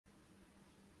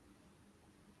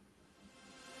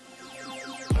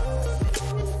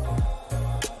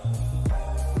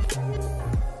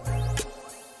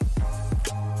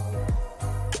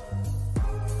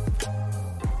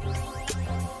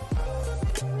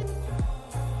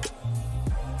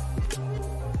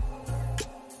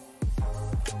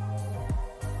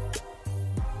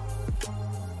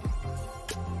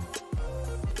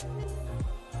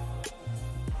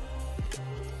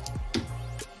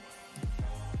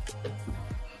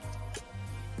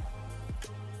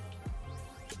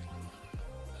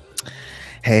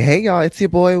Hey, y'all, it's your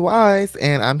boy Wise,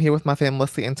 and I'm here with my fam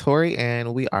Leslie and Tori,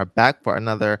 and we are back for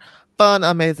another fun,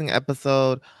 amazing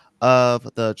episode of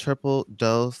the Triple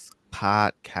Dose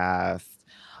Podcast.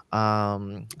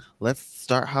 Um, let's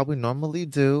start how we normally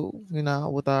do,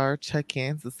 with our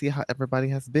check-ins to see how everybody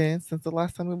has been since the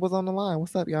last time we was on the line.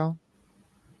 What's up, y'all?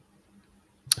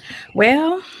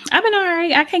 Well, I've been all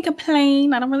right. I can't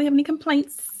complain. I don't really have any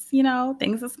complaints.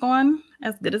 Things is going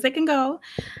as good as they can go.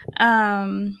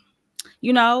 Um,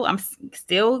 I'm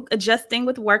still adjusting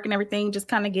with work and everything, just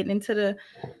kind of getting into the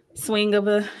swing of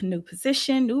a new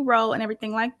position, new role, and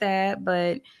everything like that.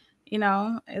 But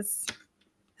it's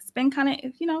been kind of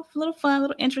a little fun, a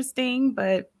little interesting.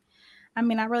 But I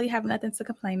mean, I really have nothing to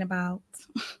complain about.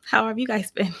 How have you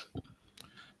guys been?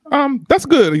 That's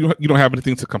good. You don't have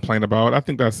anything to complain about. I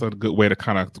think that's a good way to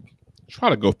kind of try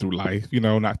to go through life,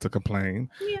 not to complain.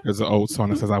 Yeah. There's an old song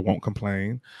that says I won't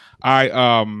complain.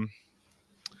 I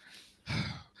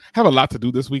have a lot to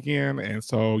do this weekend, and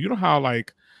so you know how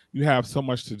like you have so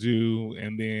much to do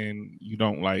and then you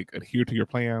don't like adhere to your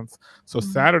plans. So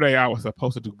Saturday I was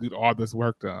supposed to get all this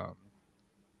work done.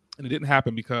 And it didn't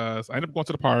happen because I ended up going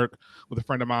to the park with a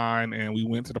friend of mine, and we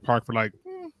went to the park for like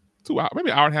 2 hours, maybe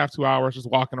an hour and a half, 2 hours, just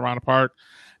walking around the park.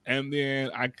 And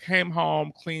then I came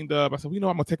home, cleaned up. I said, I'm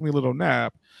going to take me a little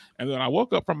nap. And then I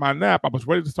woke up from my nap. I was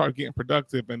ready to start getting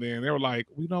productive. And then they were like,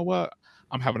 well, you know what?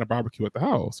 I'm having a barbecue at the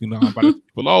house. I'm inviting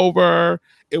people over.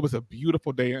 It was a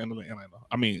beautiful day in Atlanta.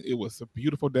 I mean, it was a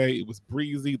beautiful day. It was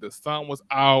breezy. The sun was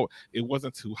out. It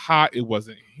wasn't too hot. It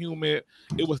wasn't humid.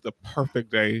 It was the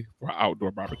perfect day for an outdoor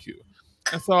barbecue.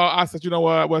 And so I said, you know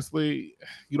what, Wesley,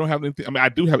 you don't have anything. I mean, I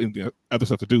do have anything, other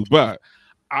stuff to do, but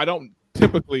I don't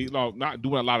typically, not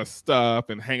doing a lot of stuff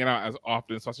and hanging out as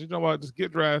often. So I said, you know what, just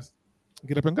get dressed,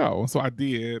 get up and go. And so I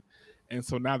did. And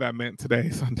so now that meant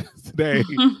today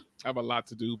I have a lot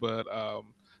to do. But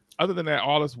other than that,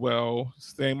 all is well.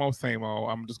 Same old, same old.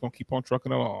 I'm just going to keep on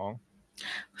trucking along.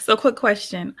 So quick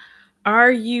question.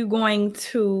 Are you going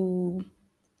to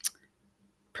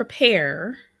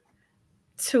prepare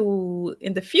to,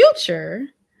 in the future,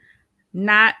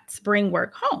 not bring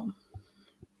work home?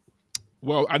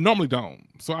 Well, I normally don't.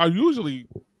 So I usually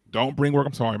don't bring work.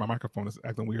 I'm sorry, my microphone is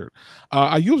acting weird.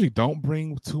 I usually don't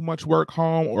bring too much work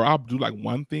home, or I'll do like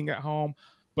one thing at home.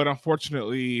 But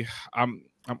unfortunately,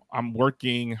 I'm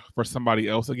working for somebody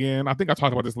else again. I think I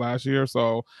talked about this last year.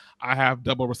 So I have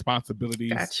double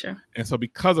responsibilities. Gotcha. And so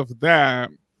because of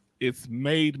that, it's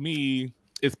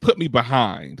put me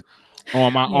behind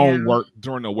on my own work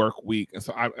during the work week. And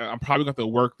so I'm probably going to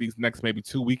work these next maybe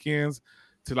 2 weekends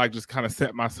to like just kind of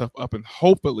set myself up, and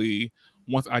hopefully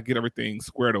once I get everything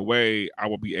squared away, I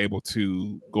will be able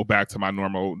to go back to my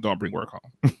normal don't bring work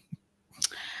home.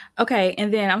 Okay,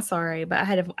 and then I'm sorry, but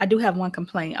I do have one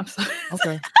complaint. I'm sorry.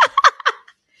 Okay.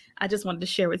 I just wanted to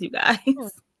share with you guys.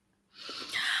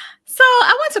 So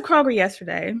I went to Kroger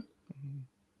yesterday.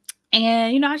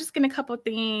 And, I was just getting a couple of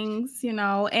things,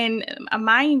 and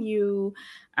mind you,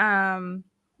 the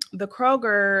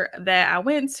Kroger that I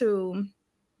went to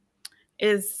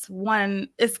it's kind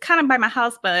of by my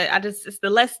house, but it's the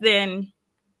less than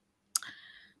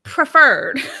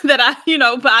preferred that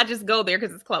but I just go there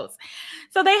because it's close.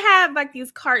 So they have like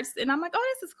these carts, and I'm like,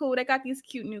 oh, this is cool. They got these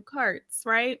cute new carts,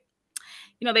 right?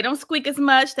 They don't squeak as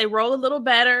much. They roll a little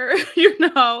better,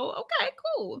 Okay,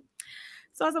 cool.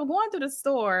 So as I'm going through the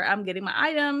store, I'm getting my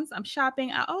items, I'm shopping.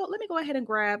 Let me go ahead and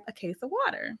grab a case of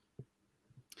water.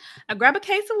 I grab a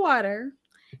case of water,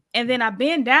 and then I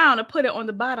bend down to put it on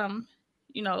the bottom,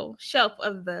 shelf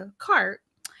of the cart.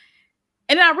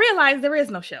 And then I realized there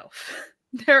is no shelf.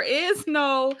 There is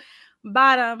no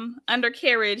bottom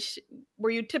undercarriage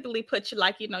where you typically put your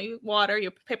water,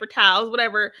 your paper towels,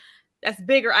 whatever. That's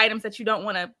bigger items that you don't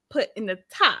want to put in the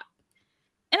top.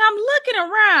 And I'm looking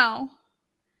around.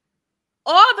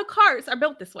 All the carts are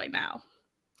built this way now.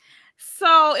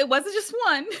 So it wasn't just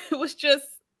one. It was just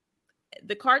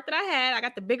the cart that I had. I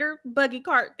got the bigger buggy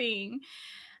cart thing.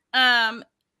 And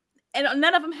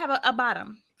none of them have a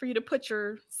bottom for you to put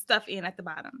your stuff in at the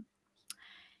bottom.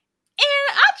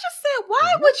 And I just said,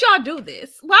 why would y'all do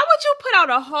this? Why would you put out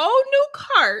a whole new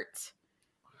cart?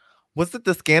 Was it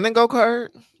the Scan and Go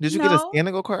cart? Did you get a Scan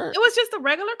and Go cart? It was just a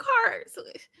regular cart. So I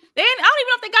don't even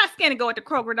know if they got Scan and Go at the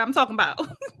Kroger that I'm talking about.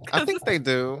 I think they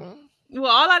do.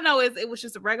 Well, all I know is it was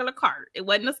just a regular cart. It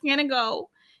wasn't a Scan and Go.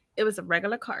 It was a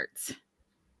regular cart.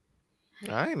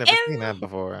 I ain't never seen that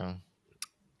before.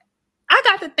 I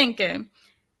got to thinking.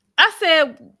 I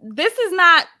said, this is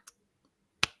not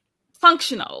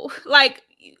functional. Like,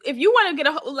 if you want to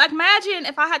get imagine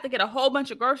if I had to get a whole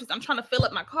bunch of groceries, I'm trying to fill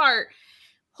up my cart.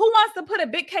 who wants to put a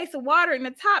big case of water in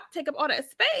the top, take up all that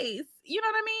space? You know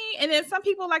what I mean? And then some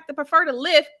people like to prefer to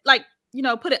lift, like, you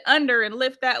know, put it under and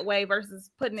lift that way versus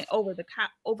putting it over the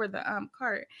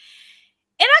cart.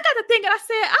 And I got to thinking, I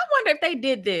said, I wonder if they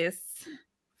did this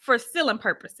for stealing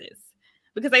purposes,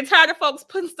 because they tired of folks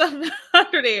putting stuff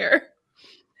under there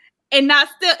and not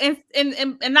still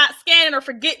and not scanning or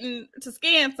forgetting to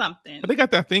scan something. But they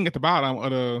got that thing at the bottom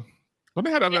of the. Don't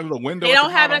they have that little window? They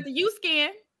don't have it at the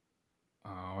U-Scan.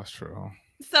 Oh, that's true.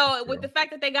 So with the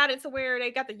fact that they got it to where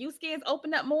they got the U-Scans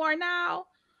opened up more now.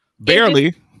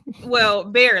 Barely. Well,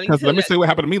 barely. Because let me say what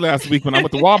happened to me last week when I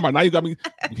went to Walmart. Now you got me.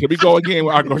 Here we go again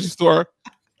with our grocery store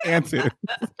antics.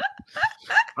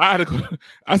 I had to go.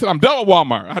 I said I'm done with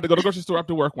Walmart. I had to go to the grocery store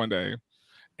after work one day,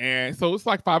 and so it's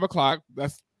like 5 o'clock.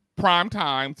 That's prime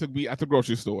time to be at the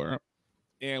grocery store,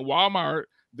 and Walmart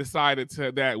decided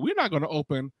that we're not going to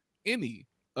open any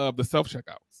of the self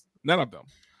checkouts. None of them.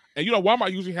 And you know,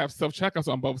 Walmart usually have self checkouts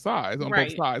on both sides.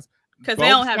 Because they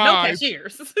don't have no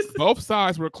cashiers. Both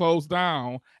sides were closed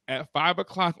down at 5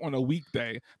 o'clock on a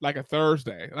weekday, like a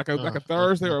Thursday, like a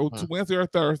Thursday or Wednesday or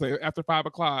Thursday after 5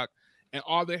 o'clock, and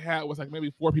all they had was like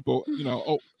maybe 4 people, you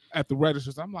know, at the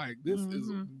registers. I'm like, this is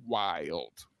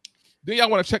wild. Then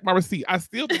y'all want to check my receipt? I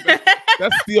still think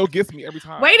that still gets me every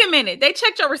time. Wait a minute, they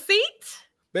checked your receipt?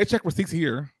 They check receipts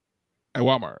here at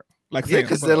Walmart. Like, yeah,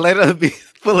 because they're later be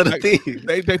full of the thieves.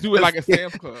 They do it like a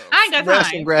Sam's Club. I ain't got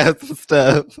time. And grabs some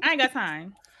stuff. I ain't got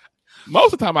time.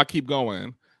 Most of the time, I keep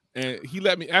going, and he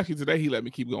let me. Actually, today he let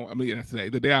me keep going. I mean, today,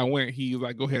 the day I went, he was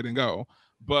like, "Go ahead and go."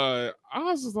 But I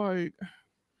was just like,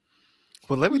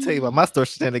 "Well, let me tell you about my store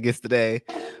shenanigans today.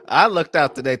 I lucked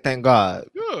out today, thank God."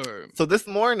 Good. So this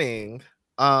morning,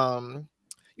 you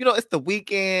know, it's the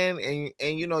weekend,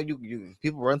 and you know, you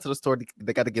people run to the store.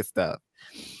 They got to get stuff.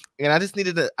 And I just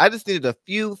needed a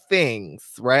few things,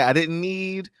 right? I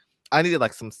needed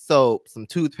like some soap, some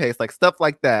toothpaste, like stuff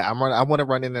like that. I want to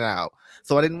run in and out.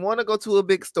 So I didn't want to go to a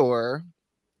big store,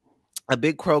 a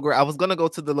big Kroger. I was going to go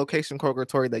to the location Kroger,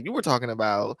 Tori, that you were talking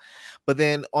about. But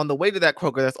then on the way to that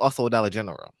Kroger, there's also a Dollar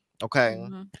General. Okay.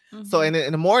 Mm-hmm. So in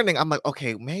the morning, I'm like,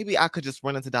 okay, maybe I could just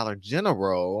run into Dollar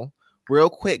General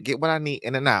real quick, get what I need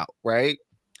in and out, right?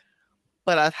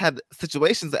 But I've had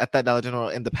situations at that Dollar General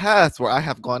in the past where I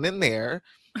have gone in there,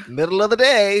 middle of the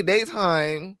day,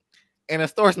 daytime, and the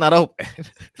store's not open.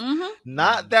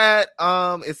 Not that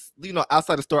it's, you know,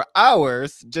 outside the store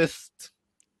hours, just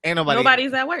ain't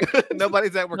nobody's at work.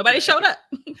 Nobody's at work. Nobody showed up.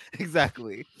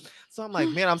 Exactly. So I'm like,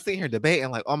 man, I'm sitting here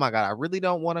debating, like, oh my God, I really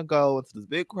don't want to go into this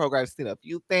big Kroger. I've seen a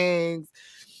few things.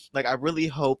 Like, I really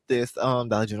hope this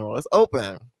Dollar General is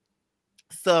open.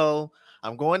 So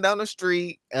I'm going down the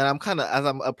street, and I'm kind of, as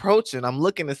I'm approaching, I'm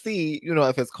looking to see, you know,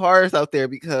 if it's cars out there,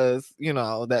 because, you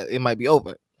know, that it might be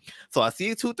open. So I see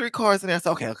 2-3 cars in there.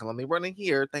 So, okay, let me run in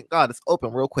here. Thank God it's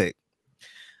open real quick.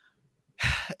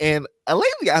 And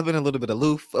lately, I've been a little bit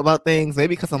aloof about things,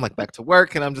 maybe because I'm like back to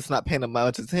work and I'm just not paying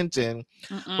much attention.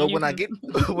 But when I get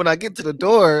to the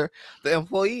door, the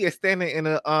employee is standing in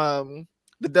the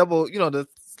double, you know, the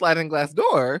sliding glass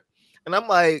door, and I'm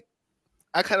like,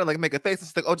 I kind of like make a face and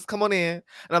she's like, oh, just come on in. And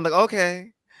I'm like,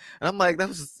 okay. And I'm like, that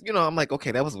was just, you know, I'm like,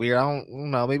 okay, that was weird. I don't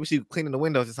know. Maybe she was cleaning the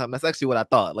windows or something. That's actually what I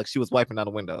thought. Like, she was wiping down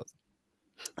the windows.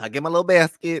 I get my little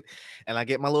basket, and I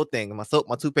get my little thing, my soap,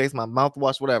 my toothpaste, my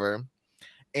mouthwash, whatever.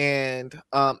 And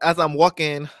as I'm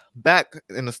walking back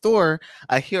in the store,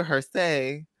 I hear her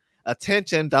say,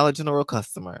 attention, Dollar General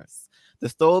customers. The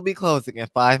store will be closing in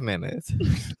 5 minutes.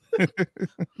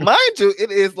 Mind you,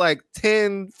 it is like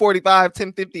 10:45,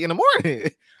 10:50 in the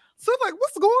morning. So I'm like,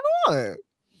 what's going on?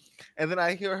 And then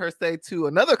I hear her say to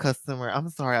another customer, I'm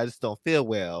sorry, I just don't feel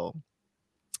well.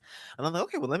 And I'm like,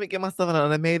 okay, well, let me get my stuff. And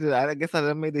I made it. I guess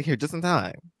I made it here just in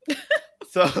time.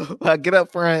 So I get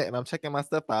up front and I'm checking my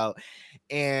stuff out.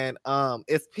 And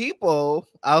it's people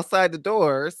outside the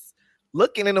doors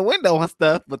looking in the window and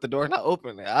stuff, but the door not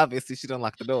opening. Obviously, she didn't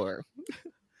lock the door.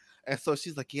 And so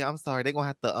she's like, yeah, I'm sorry. They're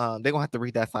gonna have to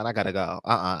read that sign. I gotta go.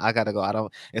 I gotta go.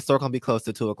 It's still gonna be close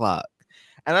to 2 o'clock.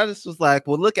 And I just was like,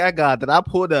 well, look at God that I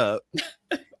pulled up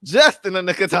just in the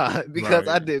nick of time, because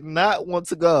I did not want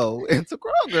to go into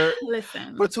Kroger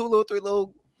for 3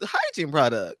 little hygiene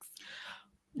products.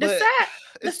 The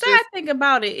sad thing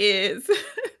about it is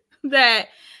that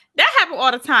happens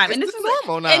all the time, and this is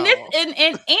normal now.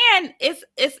 And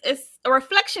it's a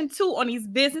reflection too on these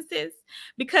businesses,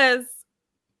 because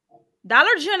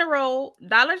Dollar General,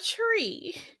 Dollar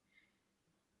Tree,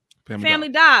 Family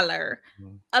Dollar,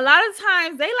 a lot of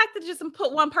times they like to just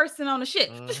put one person on the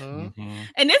shift. And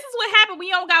this is what happened when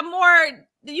you don't got more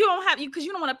you don't have because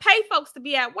you don't want to pay folks to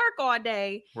be at work all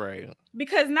day. Right.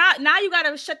 Because now you got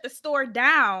to shut the store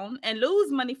down and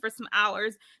lose money for some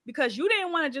hours because you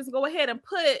didn't want to just go ahead and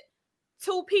put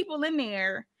 2 people in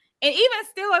there. And even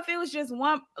still, if it was just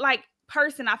one like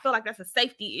person, I feel like that's a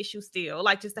safety issue still,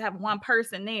 like just to have one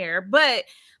person there. But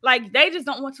like they just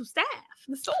don't want to staff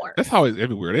the store. That's how it's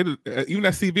everywhere. Even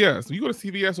at CVS, when you go to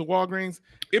CVS or Walgreens,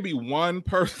 it'd be one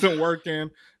person working.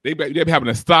 They be having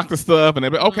to stock the stuff, and they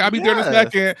be okay. I'll be there in a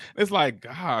second. It's like,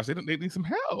 gosh, they need some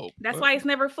help. That's why it's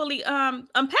never fully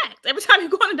unpacked. Every time you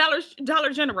go in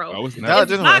Dollar General, oh, it's Dollar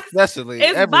General, especially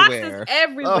it's everywhere. Boxes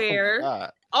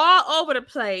everywhere, all over the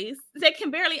place. They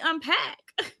can barely unpack.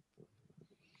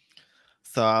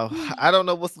 So I don't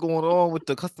know what's going on with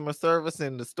the customer service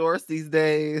in the stores these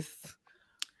days,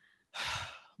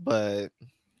 but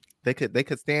they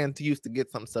could stand to use to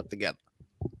get some stuff together.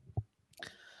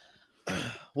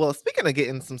 Well, speaking of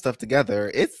getting some stuff together,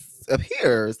 it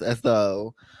appears as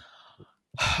though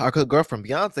our good girlfriend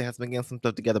Beyonce has been getting some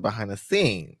stuff together behind the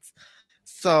scenes.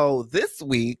 So this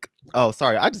week, oh,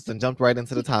 sorry, I just jumped right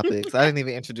into the topics. I didn't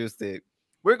even introduce it.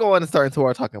 We're going to start into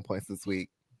our talking points this week.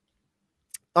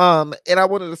 And I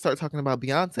wanted to start talking about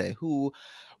Beyonce, who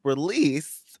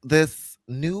released this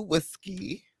new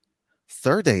whiskey,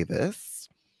 Sir Davis,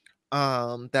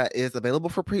 that is available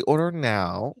for pre-order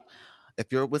now. If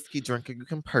you're a whiskey drinker, you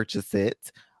can purchase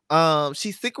it.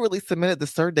 She secretly submitted the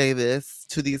Sir Davis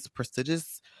to these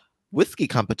prestigious whiskey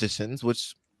competitions,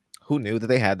 which who knew that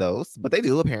they had those, but they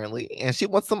do apparently. And she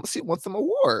wants some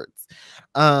awards.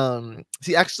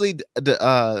 She actually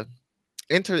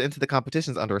entered into the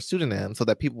competitions under a pseudonym so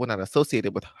that people were not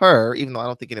associated with her, even though I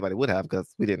don't think anybody would have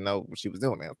because we didn't know what she was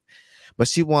doing now. But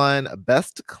she won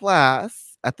Best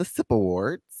Class at the SIP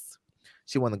Awards.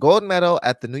 She won the gold medal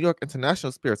at the New York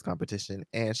International Spirits Competition,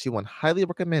 and she won highly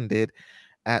recommended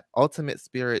at Ultimate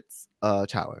Spirits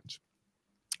Challenge.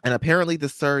 And apparently the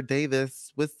Sir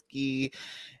Davis whiskey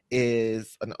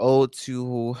is an ode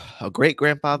to a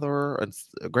great-grandfather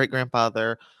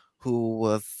who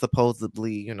was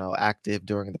supposedly, active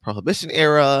during the Prohibition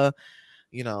era,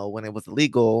 when it was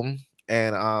illegal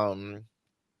and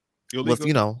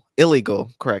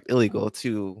illegal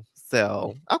to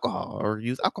sell alcohol or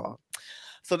use alcohol.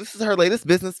 So this is her latest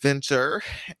business venture,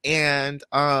 and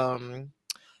y'all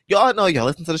know, y'all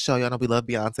listen to the show, y'all know we love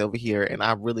Beyonce over here, and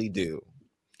I really do.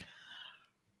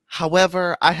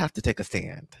 However, I have to take a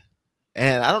stand,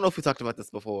 and I don't know if we talked about this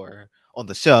before on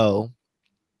the show,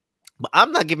 but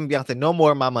I'm not giving Beyonce no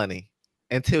more of my money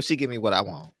until she give me what I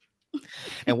want.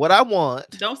 And what I want,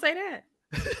 don't say that.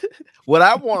 What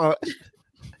I want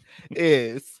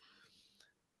is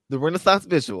the Renaissance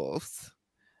visuals.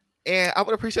 And I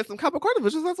would appreciate some Copper Carter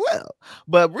visuals as well.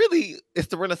 But really, it's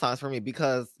the Renaissance for me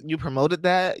because you promoted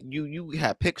that. You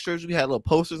had pictures, you had little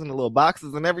posters and the little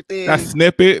boxes and everything.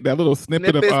 That little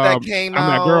snippet of that came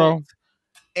out. That girl.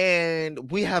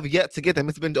 And we have yet to get them.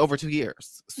 It's been over 2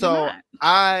 years. So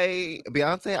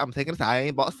Beyonce, I'm taking this. I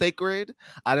ain't bought Sacred.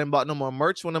 I didn't bought no more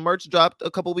merch when the merch dropped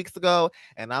a couple weeks ago.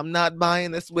 And I'm not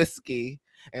buying this whiskey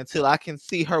until I can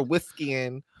see her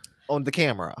whiskeying on the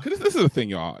camera. This is the thing,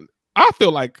 y'all. I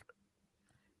feel like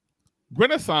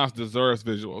Renaissance deserves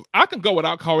visuals. I can go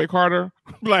without Conway Carter.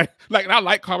 like I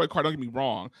like Conway Carter, don't get me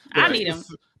wrong. I need him.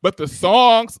 But the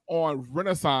songs on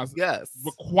Renaissance, yes,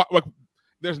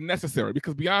 there's necessary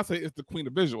because Beyonce is the queen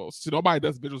of visuals. So nobody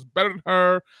does visuals better than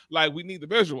her. Like, we need the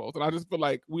visuals. And I just feel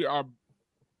like we're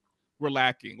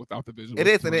lacking without the visuals. It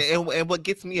is. And what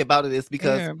gets me about it is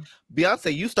because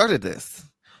Beyonce, you started this.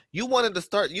 You wanted to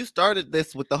start. You started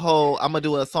this with the whole. I'm gonna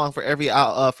do a song for every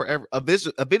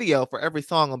video for every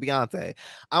song on Beyonce.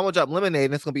 I'm gonna drop Lemonade,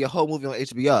 and it's gonna be a whole movie on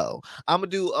HBO. I'm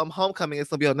gonna do Homecoming. It's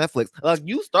gonna be on Netflix. Like,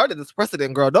 you started this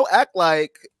precedent, girl. Don't act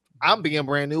like I'm being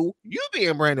brand new. You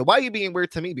being brand new. Why are you being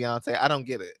weird to me, Beyonce? I don't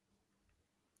get it.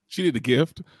 She did the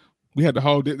gift. We had that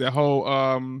whole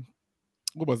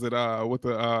what was it? With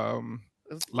the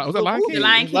was it Lion King? The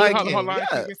Lion King.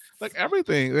 Yes. Like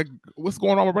everything. Like, what's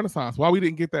going on with Renaissance? Why we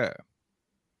didn't get that?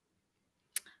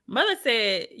 Mother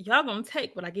said, y'all gonna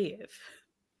take what I give.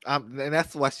 And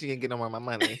that's why she ain't getting no more of my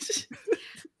money.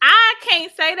 I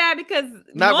can't say that because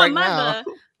knowing mother,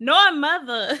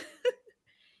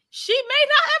 she may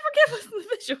not ever give us the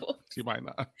visual. She might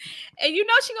not. And she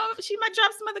might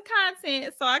drop some other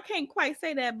content, so I can't quite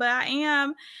say that. But I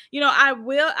am, I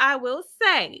will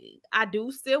say I do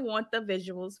still want the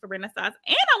visuals for Renaissance,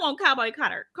 and I want Cowboy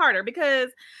Carter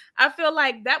because I feel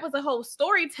like that was a whole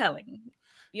storytelling,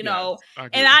 and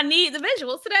I need the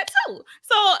visuals to that too.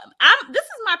 So this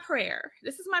is my prayer.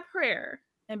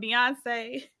 And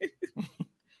Beyonce,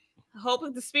 I hope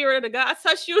the spirit of the God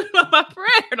touch you. My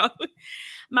prayer.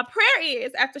 My prayer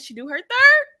is after she do her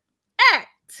third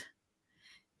act,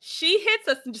 she hits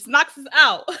us and just knocks us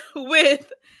out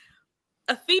with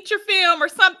a feature film or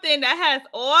something that has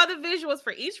all the visuals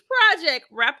for each project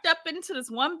wrapped up into this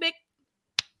one big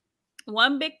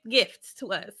gift to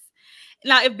us.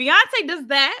 Now, if Beyonce does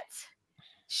that,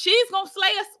 she's gonna slay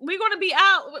us. We're gonna be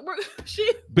out.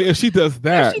 But if she does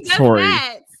that,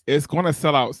 it's gonna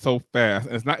sell out so fast.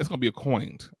 And it's gonna be a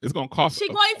coin. It's gonna cost.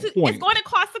 It's going to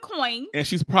cost a coin. And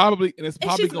it's probably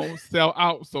gonna sell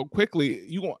out so quickly.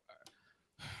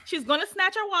 She's gonna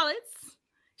snatch our wallets.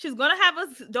 She's gonna have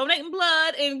us donating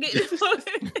blood and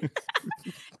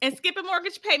and skipping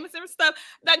mortgage payments and stuff.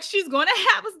 Like, she's gonna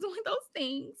have us doing those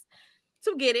things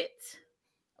to get it.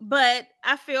 But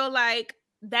I feel like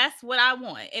that's what I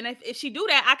want. And if she do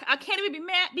that, I can't even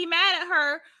be mad at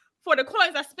her for the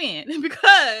coins I spend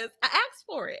because I asked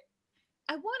for it.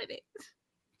 I wanted it.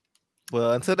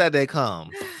 Well, until that day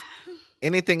comes,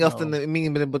 anything else in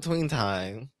the between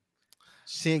time,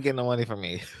 she ain't getting no money from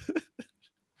me.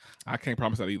 I can't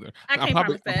promise that either. I'm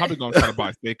probably gonna try to buy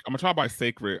I'm gonna try to buy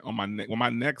Sacred on my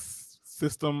next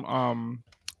system.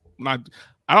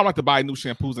 I don't like to buy new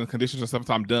shampoos and conditioners and stuff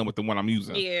until I'm done with the one I'm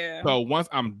using. Yeah. So once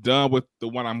I'm done with the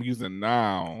one I'm using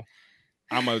now,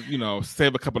 I'm gonna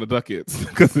save a couple of ducats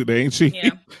because it ain't cheap.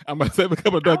 Yeah. I'm gonna save a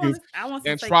couple of ducats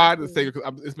and try to save it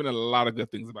because it's been a lot of good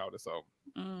things about it. So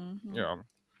yeah.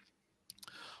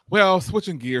 Well,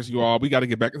 switching gears, you all, we got to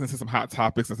get back into some hot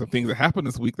topics and some things that happened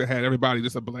this week that had everybody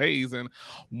just ablaze. And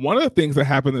one of the things that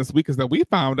happened this week is that we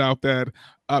found out that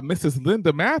Mrs.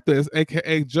 Linda Mathis,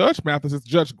 aka Judge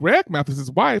Greg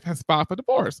Mathis's wife, has filed for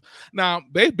divorce. Now,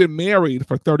 they've been married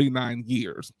for 39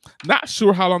 years. Not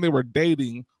sure how long they were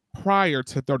dating prior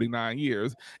to 39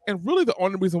 years. And really the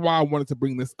only reason why I wanted to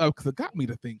bring this up, because it got me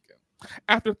to thinking.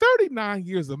 After 39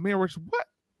 years of marriage, what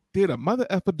did a mother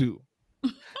effer do?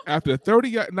 After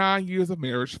 39 years of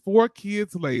marriage, 4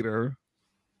 kids later,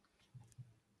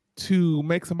 to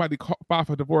make somebody file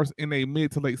for divorce in their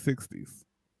mid to late 60s.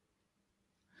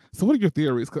 So what are your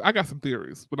theories? Because I got some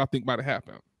theories what I think might have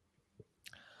happened.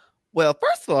 Well,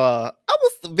 first of all, I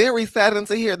was very saddened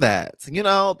to hear that,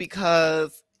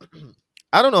 because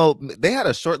I don't know, they had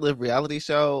a short-lived reality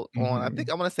show on, I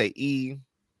think I want to say E,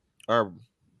 or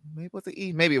maybe was it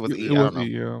E? Maybe it was E. I don't know.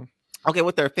 Yeah. Okay,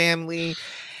 with their family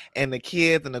and the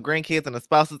kids and the grandkids and the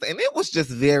spouses, and it was just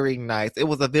very nice. It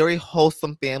was a very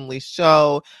wholesome family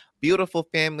show. Beautiful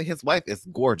family. His wife is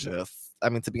gorgeous. I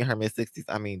mean, to be in her mid-60s,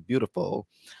 I mean, beautiful.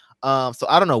 So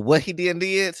I don't know what he did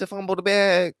to fumble the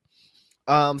bag.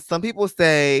 Some people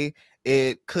say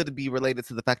it could be related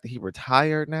to the fact that he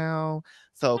retired now.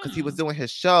 So because he was doing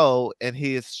his show, and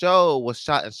his show was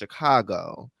shot in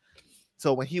Chicago.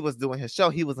 So when he was doing his show,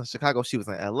 he was in Chicago, she was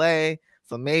in LA.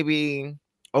 So maybe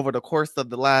over the course of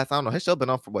the last, I don't know, his show been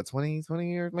on for what, 20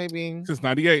 years maybe? Since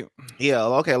 98. Yeah,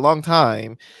 okay, a long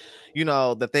time.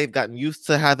 That they've gotten used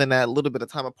to having that little bit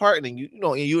of time apart, and then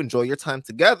you enjoy your time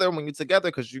together when you're together,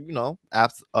 because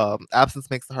absence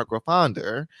makes the heart grow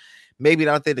fonder. Maybe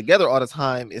not they're together all the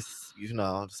time is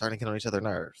starting to get on each other's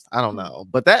nerves. I don't know,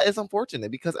 but that is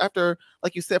unfortunate because after,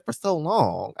 like you said, for so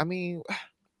long, I mean,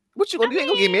 what you gonna do? You ain't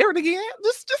gonna get married again?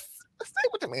 Just stay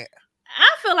with the man. I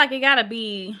feel like it gotta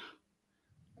be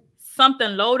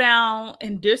something low down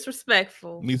and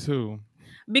disrespectful. Me too.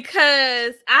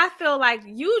 Because I feel like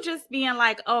you just being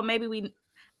like, oh, maybe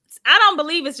I don't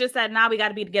believe it's just that now we got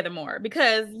to be together more,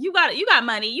 because you got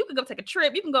money. You can go take a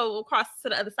trip. You can go across to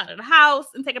the other side of the house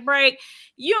and take a break.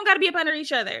 You don't got to be up under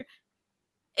each other.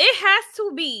 It has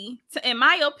to be, in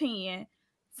my opinion,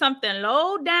 something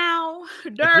low down,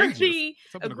 dirty,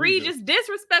 egregious,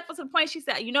 disrespectful to the point she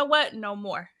said, you know what? No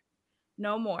more.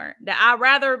 That I'd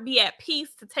rather be at peace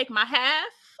to take my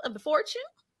half of the fortune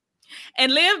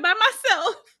and live by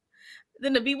myself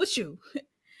than to be with you.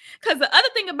 Because the other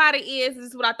thing about it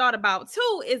is what I thought about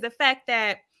too, is the fact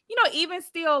that, even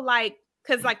still, like,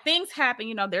 because like things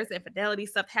happen, there's infidelity,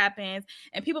 stuff happens,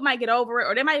 and people might get over it,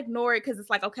 or they might ignore it because it's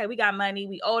like, okay, we got money,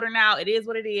 we older now, it is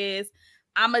what it is.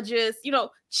 I'ma just,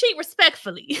 cheat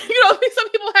respectfully. Some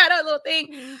people had that little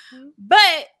thing. Mm-hmm.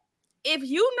 But if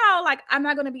like, I'm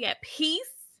not gonna be at peace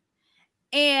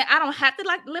and I don't have to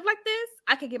like live like this,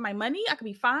 I can get my money, I can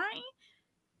be fine.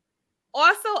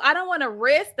 Also, I don't want to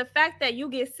risk the fact that you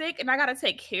get sick and I got to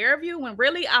take care of you when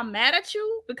really I'm mad at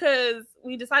you because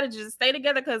we decided to just stay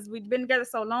together because we've been together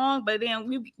so long, but then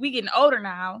we getting older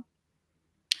now.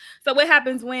 So what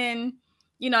happens when,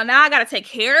 now I got to take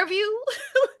care of you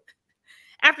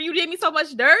after you did me so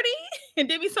much dirty and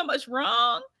did me so much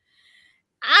wrong?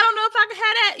 I don't know if I can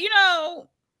have that,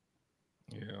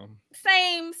 Yeah.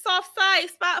 same soft side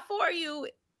spot for you.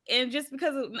 And just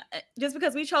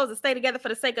because we chose to stay together for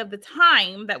the sake of the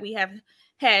time that we have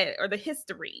had or the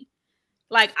history.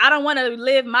 Like, I don't want to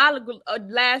live my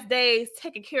last days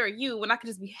taking care of you when I could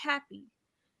just be happy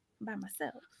by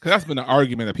myself. Because that's been the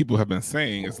argument that people have been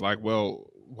saying. It's like, well,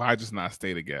 why just not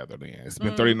stay together then? It's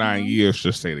been 39 years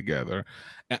to stay together.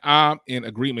 And I'm in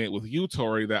agreement with you,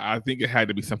 Tori, that I think it had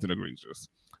to be something egregious.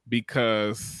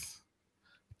 Because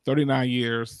 39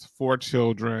 years, 4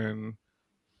 children,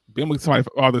 been with somebody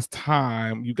for all this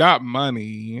time, you got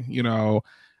money, you know.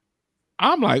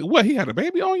 I'm like, what? He had a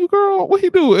baby on you, girl? What he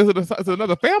do? Is it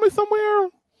another family somewhere?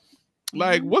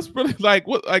 Like, what's really like?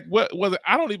 What was it?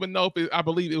 I don't even know if I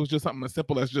believe it was just something as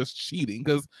simple as just cheating.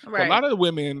 Because for a lot of the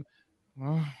women,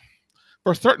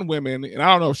 for certain women, and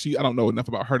I don't know enough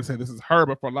about her to say this is her,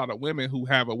 but for a lot of women who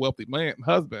have a wealthy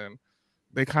husband,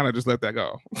 they kind of just let that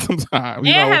go sometimes. And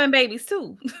having babies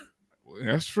too.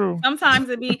 That's true. Sometimes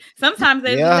they be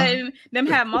letting them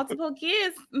have multiple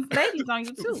kids, babies on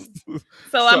you too.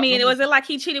 So I mean, was it like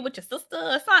he cheated with your sister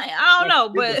or something? I don't know,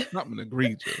 but something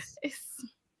egregious.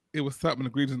 It was something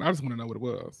egregious, and I just want to know what it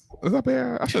was. Is that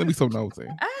bad? I shouldn't be so nosy.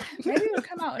 Maybe it'll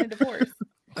come out in a divorce.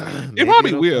 It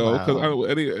probably will,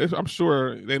 because I'm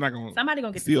sure they're not going to. Somebody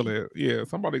gonna seal it. Yeah,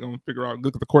 somebody gonna figure out,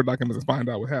 look at the court documents and find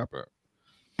out what happened.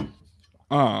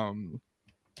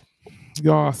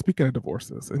 Y'all, speaking of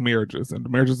divorces and marriages and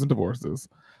divorces,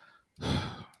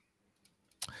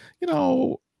 you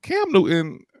know, Cam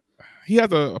Newton, he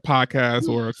has a podcast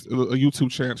or a YouTube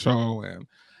show, and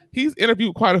he's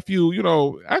interviewed quite a few, you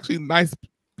know, actually quite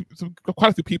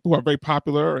a few people who are very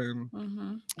popular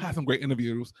and have some great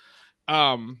interviews.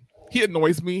 He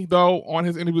annoys me though on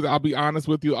his interviews. I'll be honest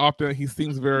with you. Often he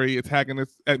seems very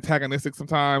antagonistic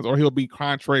sometimes, or he'll be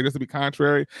contrary just to be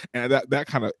contrary, and that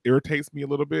kind of irritates me a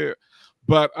little bit.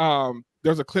 But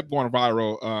there's a clip going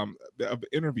viral of the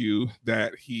interview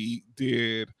that he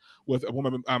did with a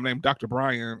woman named Dr.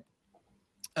 Brian.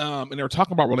 And they were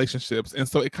talking about relationships. And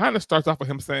so it kind of starts off with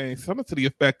him saying something to the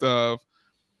effect of,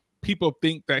 people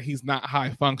think that he's not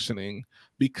high functioning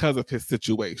because of his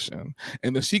situation.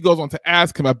 And then she goes on to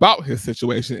ask him about his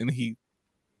situation, and he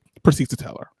proceeds to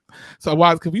tell her. So,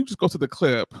 Wise, can you just go to the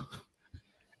clip?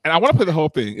 And I want to play the whole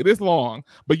thing. It is long,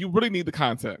 but you really need the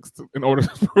context in order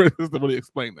for us to really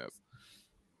explain this.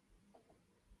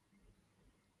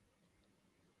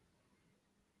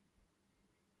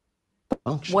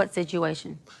 What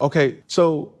situation? Okay,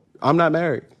 so I'm not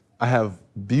married. I have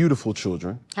beautiful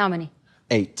children. How many?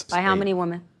 8. By how many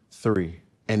women? 3.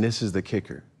 And this is the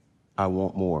kicker. I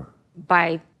want more.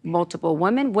 By multiple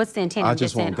women? What's the intent? I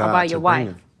just want God by your to bring wife?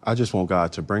 them. I just want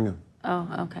God to bring them. Oh,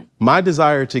 okay. My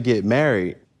desire to get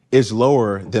married is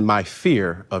lower than my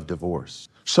fear of divorce.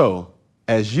 So,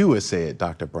 as you had said,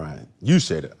 Dr. Brian, you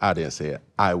said it, I didn't say it,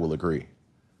 I will agree.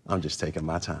 I'm just taking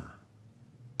my time.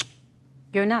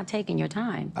 You're not taking your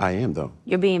time. I am, though.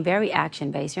 You're being very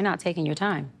action-based. You're not taking your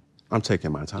time. I'm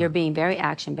taking my time. You're being very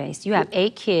action-based. You have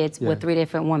 8 kids with 3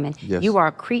 different women. Yes. You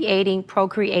are creating,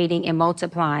 procreating, and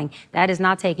multiplying. That is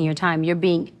not taking your time. You're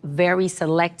being very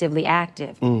selectively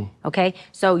active, okay?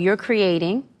 So you're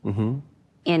creating,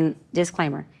 in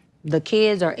disclaimer, the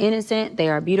kids are innocent, they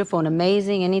are beautiful and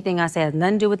amazing. Anything I say has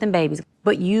nothing to do with them babies.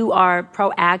 But you are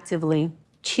proactively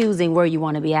choosing where you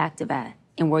want to be active at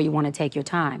and where you want to take your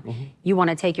time. You want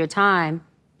to take your time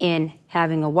in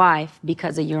having a wife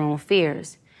because of your own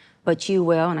fears. But you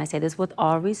will, and I say this with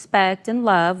all respect and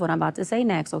love, what I'm about to say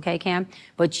next, okay, Cam?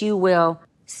 But you will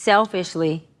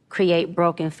selfishly create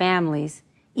broken families,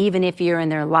 even if you're in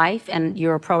their life and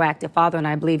you're a proactive father, and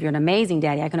I believe you're an amazing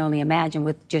daddy. I can only imagine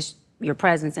with just your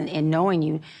presence and knowing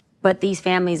you. But these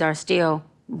families are still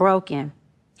broken.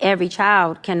 Every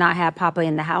child cannot have Papa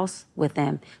in the house with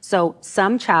them. So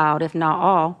some child, if not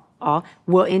all,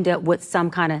 will end up with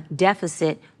some kind of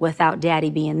deficit without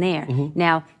daddy being there.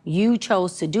 Now, you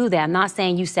chose to do that. I'm not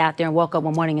saying you sat there and woke up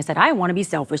one morning and said, I want to be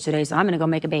selfish today, so I'm going to go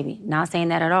make a baby. Not saying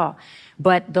that at all.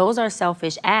 But those are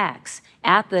selfish acts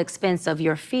at the expense of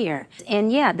your fear.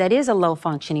 And yeah, that is a low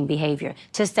functioning behavior.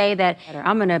 To say that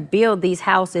I'm going to build these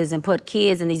houses and put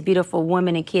kids and these beautiful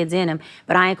women and kids in them,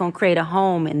 but I ain't going to create a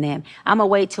home in them. I'm going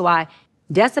to wait till I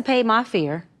dissipate my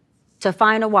fear to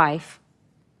find a wife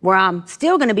where I'm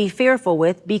still going to be fearful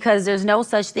with, because there's no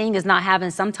such thing as not having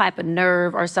some type of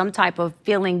nerve or some type of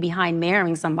feeling behind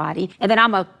marrying somebody. And then I'm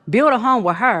going to build a home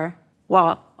with her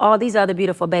while all these other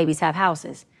beautiful babies have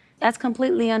houses. That's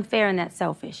completely unfair and that's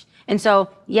selfish. And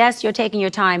so, yes, you're taking your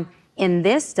time in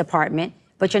this department,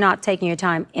 but you're not taking your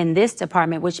time in this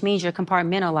department, which means you're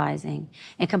compartmentalizing.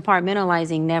 And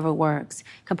compartmentalizing never works.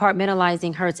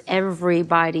 Compartmentalizing hurts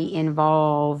everybody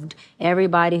involved.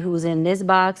 Everybody who's in this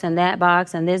box and that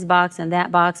box and this box and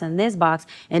that box and this box.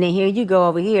 And then here you go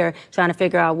over here trying to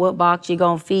figure out what box you're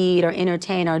going to feed or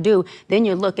entertain or do. Then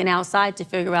you're looking outside to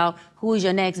figure out who's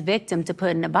your next victim to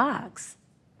put in the box.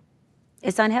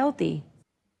 It's unhealthy.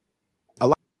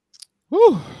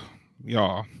 Whew,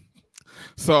 y'all.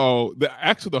 So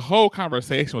the whole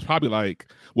conversation was probably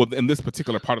like, well, in this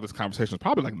particular part of this conversation was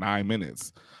probably like 9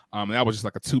 minutes. And that was just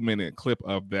like a 2-minute clip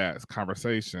of that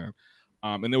conversation.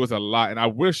 And there was a lot. And I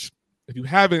wish, if you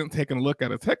haven't taken a look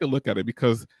at it, take a look at it,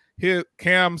 because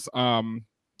Cam's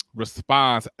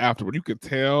response afterward, you could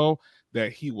tell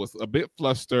that he was a bit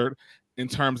flustered in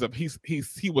terms of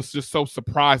he was just so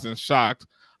surprised and shocked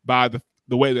by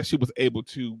the way that she was able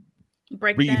to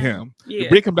break him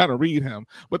down and read him.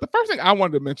 But the first thing I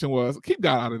wanted to mention was, keep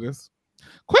God out of this.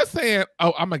 Quit saying,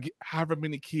 "Oh, I'm gonna get however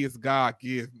many kids God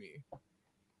give me."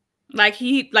 Like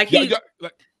he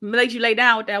makes you lay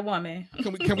down with that woman.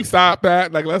 Can we stop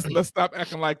that? Like let's stop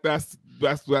acting like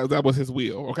that was his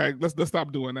will. Okay, let's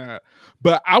stop doing that.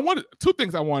 But two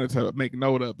things I wanted to make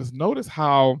note of is, notice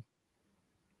how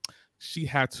she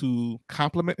had to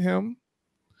compliment him,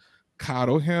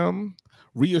 coddle him,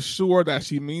 reassure that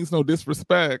she means no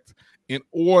disrespect in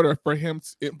order for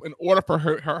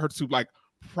her to like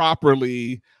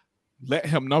properly let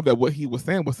him know that what he was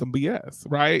saying was some BS,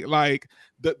 right? Like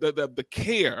the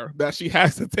care that she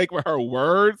has to take with her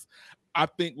words, I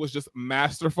think was just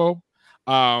masterful,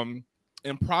 and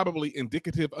probably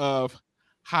indicative of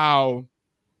how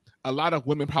a lot of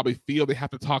women probably feel they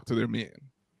have to talk to their men.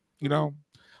 You know,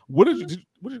 what did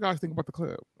you guys think about the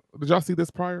clip? Did y'all see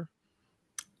this prior?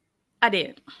 I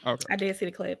did. Okay. I did see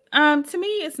the clip. To me,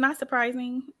 it's not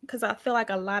surprising, because I feel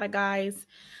like a lot of guys,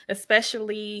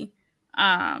 especially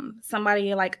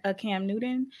somebody like a Cam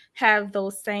Newton, have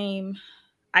those same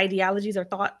ideologies or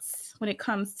thoughts when it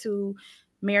comes to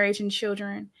marriage and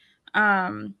children.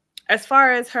 As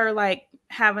far as her like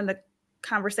having the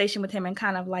conversation with him and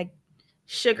kind of like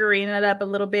sugaring it up a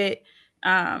little bit,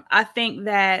 I think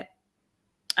that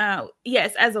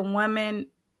yes, as a woman,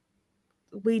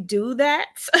 we do that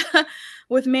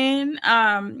with men.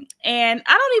 And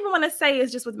I don't even want to say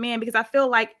it's just with men, because I feel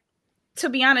like, to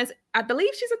be honest, I believe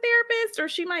she's a therapist, or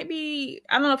she might be,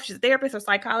 I don't know if she's a therapist or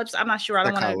psychologist. I'm not sure. I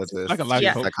don't want to. Like a life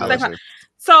psychologist.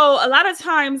 So a lot of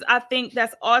times I think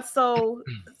that's also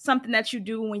something that you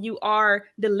do when you are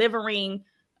delivering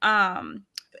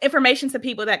information to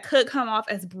people that could come off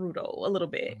as brutal a little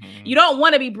bit. Mm-hmm. You don't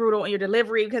want to be brutal in your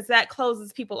delivery, because that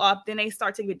closes people off. Then they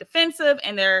start to get defensive,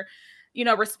 and their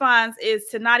response is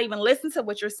to not even listen to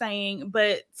what you're saying,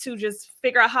 but to just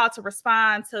figure out how to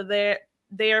respond to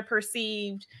their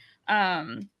perceived,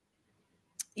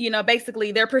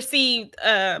 basically their perceived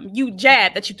you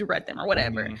jab that you threw at them or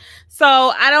whatever. Mm-hmm.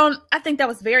 So I think that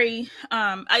was very,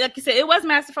 like you said, it was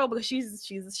masterful, because she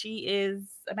is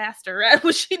a master at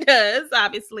what she does,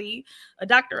 obviously a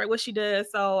doctor at what she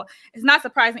does. So it's not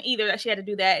surprising either that she had to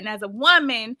do that. And as a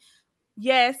woman,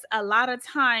 yes, a lot of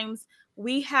times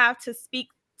we have to speak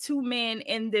to men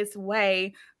in this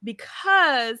way,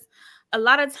 because a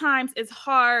lot of times it's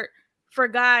hard for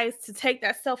guys to take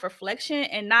that self-reflection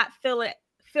and not feel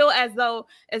as though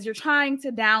as you're trying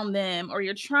to down them, or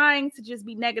you're trying to just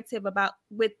be negative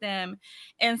with them.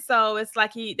 And so it's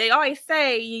like they always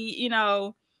say,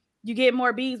 you get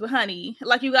more bees with honey.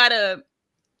 Like you gotta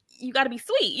be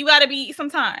sweet. You gotta be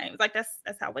sometimes. Like that's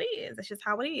how it is. That's just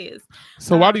how it is.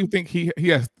 So why do you think he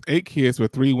has 8 kids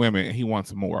with 3 women and he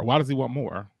wants more? Why does he want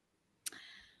more?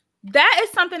 That is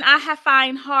something I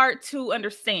find hard to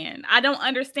understand. I don't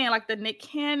understand like the Nick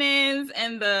Cannons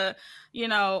and the,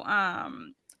 I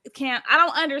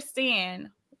don't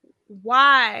understand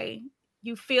why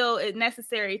you feel it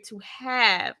necessary to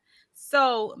have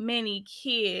so many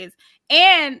kids.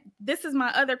 And this is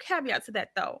my other caveat to that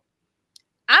though.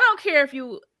 I don't care if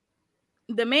you,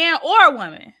 the man or a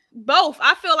woman, both.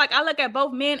 I feel like I look at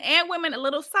both men and women a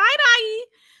little side-eye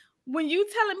when you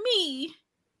telling me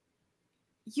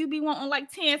you be wanting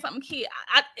like 10-something kids.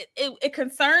 It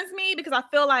concerns me, because I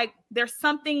feel like there's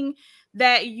something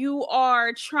that you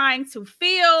are trying to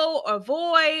feel or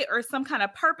avoid, or some kind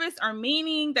of purpose or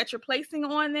meaning that you're placing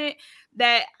on it,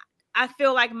 that I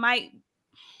feel like might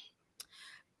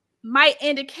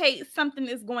indicate something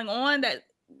is going on that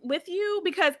with you.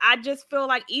 Because I just feel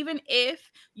like even if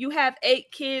you have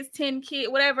 8 kids, 10 kids,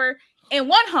 whatever, in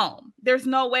one home, there's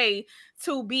no way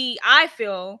to be, I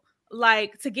feel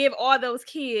like, to give all those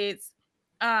kids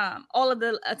all of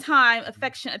the time,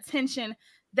 affection, attention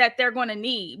that they're going to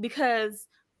need. Because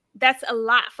that's a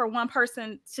lot for one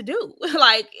person to do.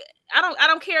 Like, I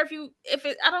don't care if you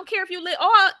let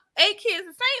all 8 kids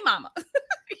the same mama.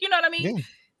 You know what I mean? Yeah.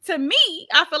 To me,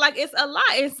 I feel like it's a lot,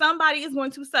 and somebody is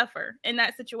going to suffer in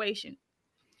that situation.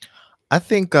 I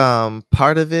think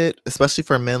part of it, especially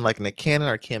for men like Nick Cannon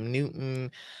or Cam Newton,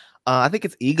 I think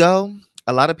it's ego.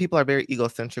 A lot of people are very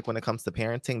egocentric when it comes to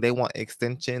parenting. They want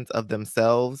extensions of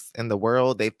themselves in the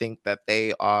world. They think that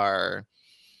they are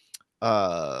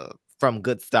from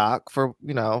good stock, for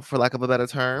lack of a better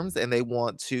terms, and they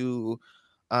want to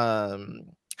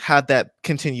have that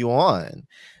continue on,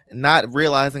 not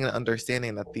realizing and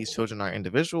understanding that these children are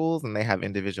individuals and they have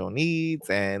individual needs,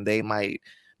 and they might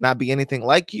not be anything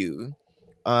like you.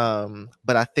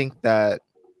 But I think that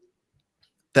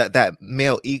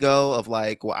male ego of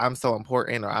like, well, I'm so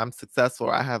important, or I'm successful,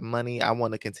 or I have money, I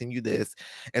want to continue this,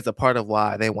 is a part of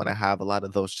why they want to have a lot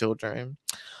of those children.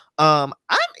 I'm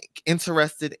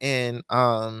interested in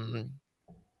I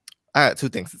had 2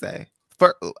 things to say.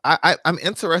 I'm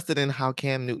interested in how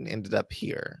Cam Newton ended up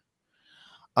here.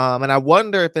 And I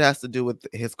wonder if it has to do with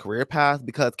his career path,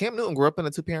 because Cam Newton grew up in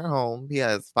a 2-parent home. He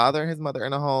has father and his mother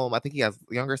in a home. I think he has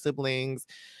younger siblings.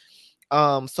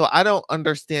 So I don't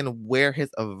understand where his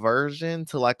aversion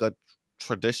to like a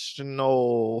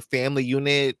traditional family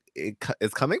unit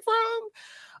is coming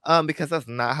from, because that's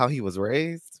not how he was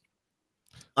raised.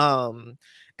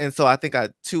 And so I think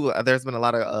there's been a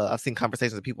lot of I've seen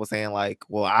conversations of people saying like,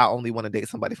 well, I only want to date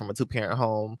somebody from a 2-parent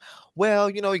home.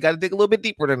 Well, you got to dig a little bit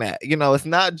deeper than that. It's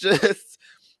not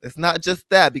just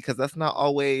that, because that's not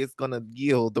always going to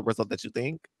yield the result that you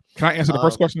think. Can I answer the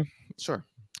first question? Sure.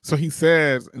 So he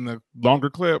says in the longer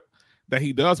clip that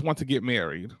he does want to get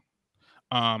married.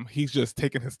 He's just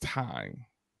taking his time.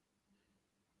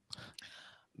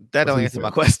 That don't answer my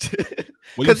question.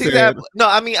 Because no,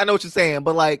 I mean, I know what you're saying,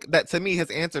 but like that, to me,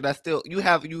 his answer, that's still,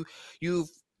 you've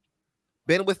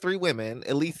been with 3 women,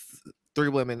 at least 3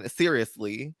 women,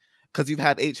 seriously, because you've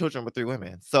had 8 children with 3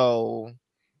 women. So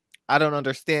I don't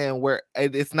understand where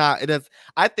it's not. It does.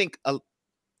 I think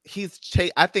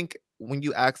I think when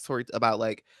you ask Tori about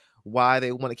like why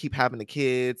they want to keep having the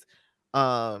kids, 2,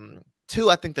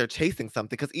 I think they're chasing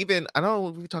something. Because even, I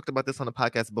know we talked about this on the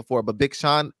podcast before, but Big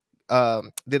Sean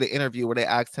did an interview where they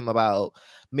asked him about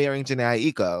marrying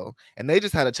Jhené Aiko, and they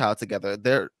just had a child together,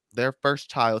 their first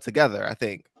child together, I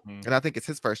think. And I think it's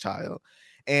his first child.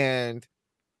 And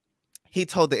he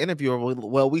told the interviewer,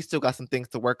 well, we still got some things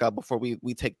to work out before we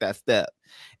take that step.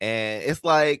 And it's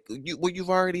like, you've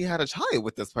already had a child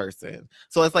with this person.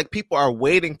 So it's like people are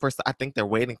waiting for, I think they're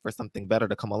waiting for something better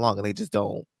to come along, and they just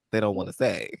don't want to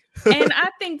say. And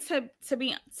I think to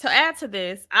add to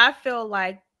this, I feel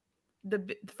like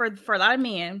for a lot of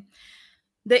men,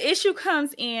 the issue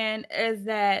comes in is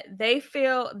that they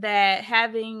feel that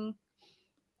having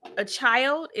a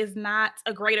child is not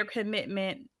a greater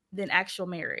commitment than actual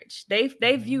marriage. They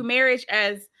view marriage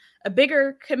as a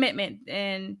bigger commitment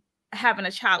than having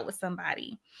a child with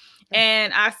somebody.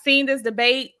 And I've seen this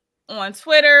debate on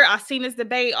Twitter. I've seen this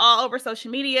debate all over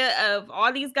social media of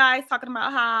all these guys talking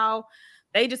about how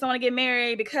they just want to get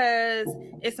married because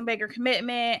it's a bigger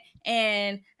commitment.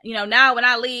 And, now when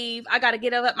I leave, I got to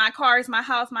give up my cars, my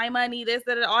house, my money, this,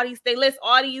 that, all these. They list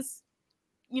all these,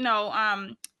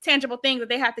 tangible things that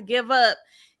they have to give up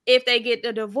if they get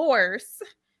a divorce,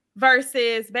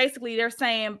 versus basically they're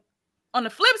saying on the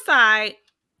flip side,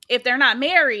 if they're not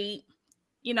married,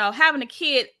 having a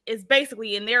kid is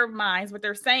basically, in their minds, what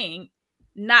they're saying,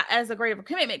 not as a great of a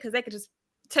commitment, because they could just,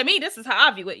 to me, this is how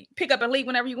I view it, pick up and leave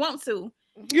whenever you want to.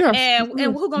 Yeah. And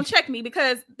who gonna check me?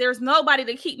 Because there's nobody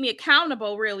to keep me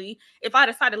accountable, really, if I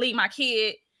decide to leave my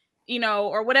kid,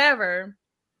 or whatever,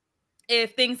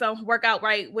 if things don't work out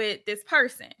right with this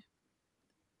person.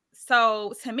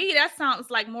 So to me, that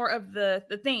sounds like more of the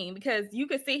theme, because you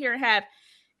could sit here and have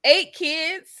 8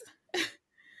 kids,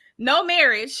 no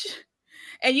marriage,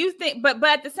 and you think, but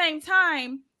at the same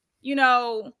time,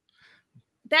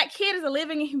 that kid is a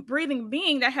living, breathing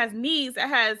being that has needs, that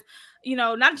has,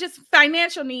 not just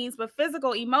financial needs, but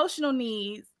physical, emotional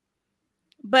needs.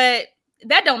 But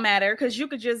that don't matter, because you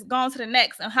could just go on to the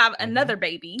next and have another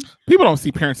baby. People don't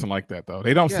see parenting like that, though.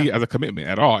 They don't see it as a commitment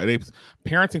at all.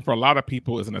 Parenting for a lot of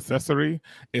people is an accessory.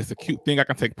 It's a cute thing I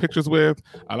can take pictures with.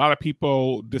 A lot of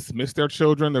people dismiss their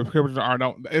children. Their children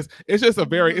it's just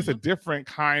it's a different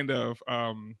kind of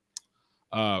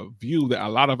view that a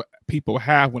lot of people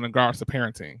have when it regards to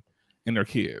parenting and their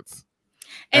kids.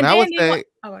 And I would say,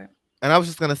 and I was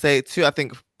just going to say too, I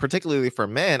think particularly for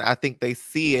men, I think they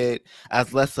see it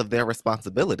as less of their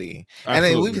responsibility.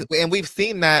 Absolutely. And we've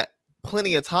seen that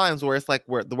plenty of times where it's like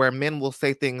where men will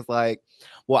say things like,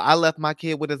 well, I left my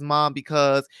kid with his mom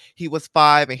because he was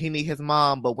 5 and he need his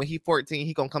mom, but when he 14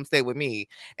 he gonna come stay with me.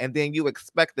 And then you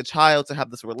expect the child to have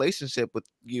this relationship with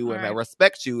you and that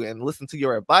respect you and listen to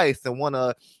your advice and want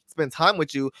to spend time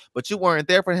with you, but you weren't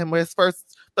there for him his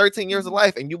first 13 years of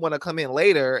life, and you want to come in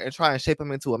later and try and shape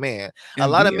him into a man. And a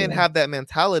lot of men have that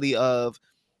mentality of,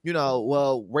 you know,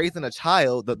 well, raising a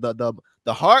child,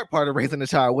 the hard part of raising a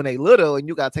child when they little and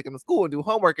you got to take them to school and do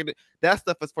homework, and that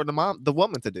stuff is for the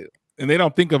woman to do. And they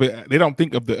don't think of it. They don't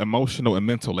think of the emotional and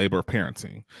mental labor of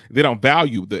parenting. They don't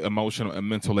value the emotional and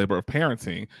mental labor of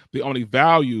parenting. They only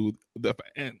value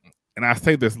and I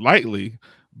say this lightly,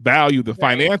 value the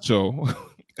financial,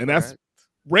 and that's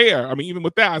rare. I mean, even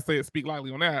with that, I say it, speak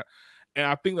lightly on that. And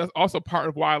I think that's also part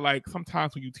of why, like,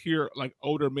 sometimes when you hear like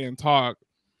older men talk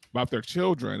about their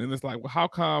children, and it's like, well, how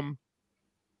come?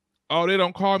 Oh, they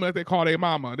don't call me like they call their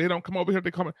mama. They don't come over here.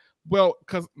 They come. Well,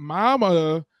 because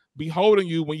mama be holding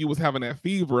you when you was having that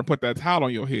fever and put that towel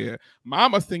on your head.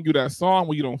 Mama sing you that song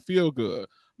when you don't feel good.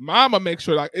 Mama make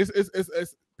sure, like,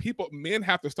 it's people. Men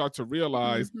have to start to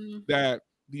realize that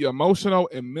the emotional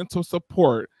and mental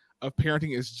support of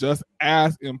parenting is just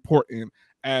as important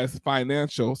as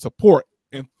financial support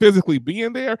and physically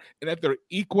being there, and that they're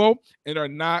equal and are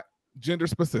not gender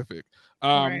specific.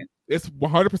 It's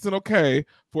 100% okay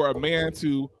for a man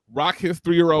to rock his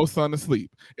 3-year-old son to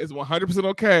sleep. It's 100%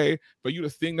 okay for you to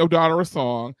sing your daughter a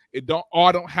song. It don't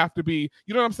have to be,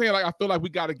 you know what I'm saying? Like, I feel like we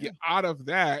got to get out of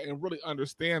that and really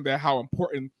understand that how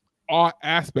important all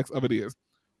aspects of it is.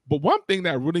 But one thing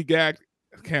that really gagged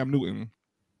Cam Newton,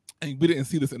 and we didn't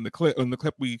see this in the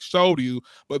clip we showed you,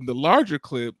 but in the larger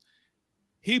clip,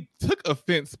 he took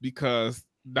offense because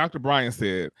Dr. Brian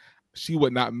said she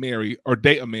would not marry or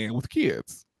date a man with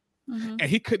kids. And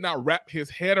he could not wrap his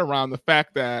head around the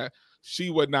fact that she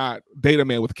would not date a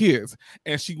man with kids.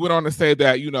 And she went on to say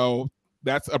that, you know,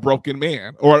 that's a broken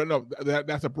man, or no,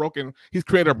 that's a broken, he's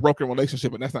created a broken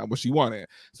relationship, and that's not what she wanted.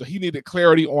 So he needed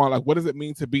clarity on, like, what does it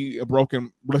mean to be a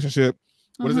broken relationship?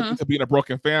 What does it mean to be in a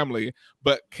broken family?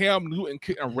 But Cam Newton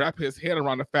couldn't wrap his head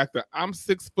around the fact that I'm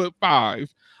 6'5".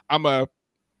 I'm a,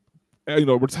 you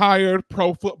know, retired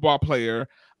pro football player.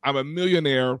 I'm a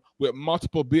millionaire with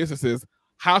multiple businesses.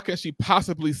 How can she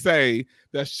possibly say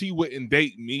that she wouldn't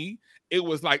date me? It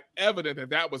was like evident that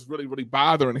that was really, really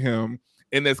bothering him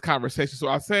in this conversation. So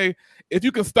I say, if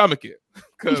you can stomach it,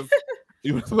 because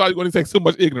somebody's going to take so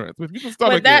much ignorance. If you can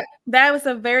stomach it, that was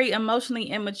a very emotionally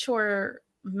immature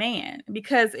man,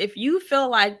 because if you feel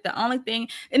like the only thing,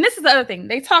 and this is the other thing,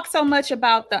 they talk so much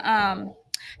about the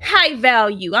high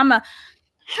value. I'm a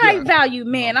high value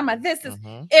man. I'm a this is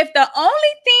if the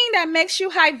only thing that makes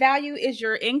you high value is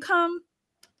your income,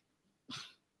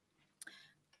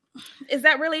 is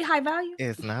that really high value?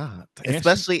 It's not.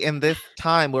 Especially in this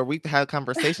time where we've had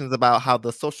conversations about how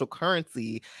the social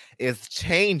currency is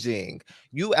changing.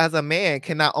 You as a man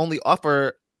can not only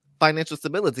offer financial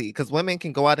stability, because women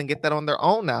can go out and get that on their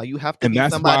own now. You have to be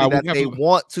somebody that they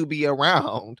want to be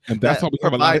around, and that's why we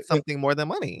have a lot of something more than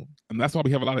money. And that's why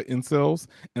we have a lot of incels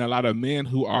and a lot of men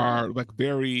who are like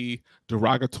very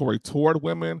derogatory toward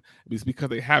women. It's because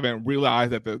they haven't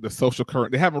realized that the social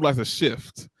current, they haven't realized the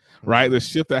shift, right? The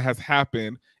shift that has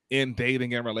happened in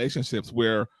dating and relationships,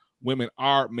 where women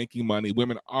are making money,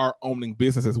 women are owning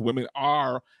businesses, women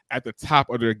are at the top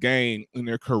of their game in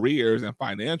their careers and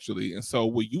financially. And so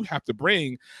what you have to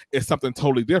bring is something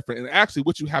totally different. And actually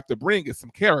what you have to bring is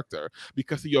some character,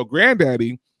 because your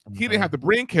granddaddy, he didn't have to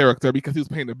bring character because he was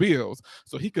paying the bills.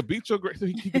 So he could beat so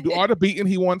he could do all the beating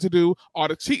he wanted to do, all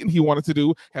the cheating he wanted to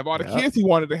do, have all the kids he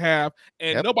wanted to have,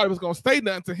 and nobody was going to say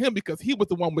nothing to him because he was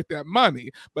the one with that money.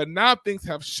 But now things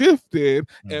have shifted,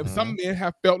 and some men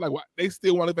have felt like they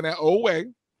still want to live in that old way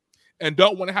and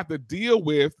don't want to have to deal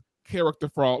with character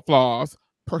flaws,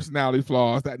 personality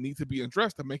flaws that need to be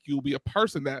addressed to make you be a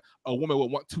person that a woman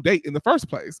would want to date in the first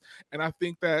place. And I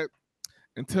think that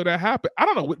until that happens, I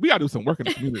don't know. We gotta do some work in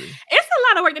the community. It's a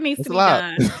lot of work that needs to be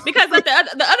done, because like the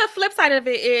other flip side of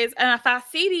it is, if I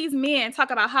see these men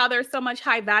talk about how there's so much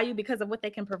high value because of what they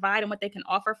can provide and what they can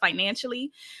offer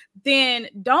financially, then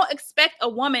don't expect a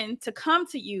woman to come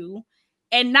to you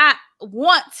and not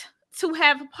want to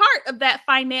have part of that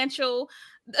financial,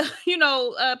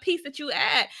 piece that you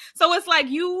add. So it's like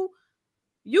you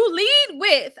lead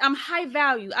with, I'm high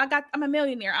value. I'm a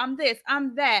millionaire. I'm this,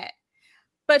 I'm that.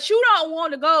 But you don't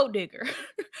want a gold digger.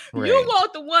 Right. You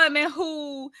want the woman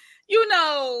who, you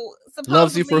know,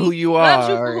 loves you for who you are. Loves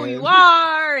you for who you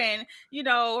are. And, you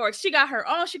know, or she got her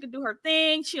own, she could do her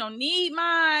thing. She don't need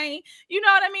mine. You know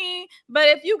what I mean? But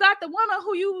if you got the woman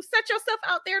who you set yourself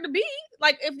out there to be,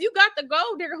 like if you got the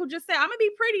gold digger who just said, I'm gonna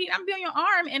be pretty, I'm gonna be on your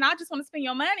arm, and I just want to spend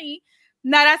your money,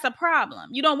 now that's a problem.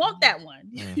 You don't want that one.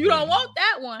 Mhm. You don't want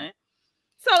that one.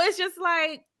 So it's just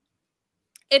like,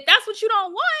 if that's what you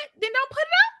don't want, then don't put it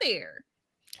out there.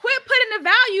 Quit putting the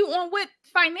value on what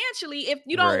financially, if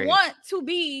you don't Right. want want to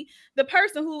be the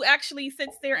person who actually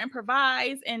sits there and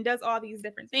provides and does all these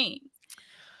different things.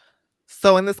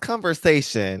 So in this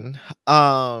conversation,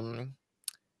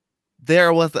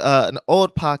 there was an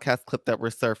old podcast clip that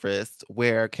resurfaced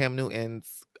where Cam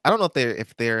Newton's, I don't know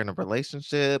if they're in a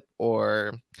relationship,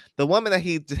 or the woman that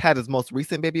he had his most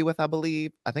recent baby with, I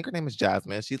believe. I think her name is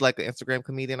Jasmine. She's like an Instagram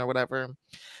comedian or whatever.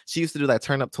 She used to do that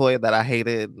turn up toy that I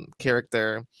hated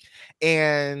character.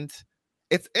 And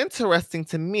it's interesting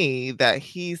to me that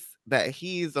he's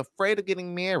afraid of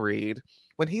getting married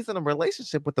when he's in a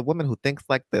relationship with a woman who thinks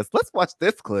like this. Let's watch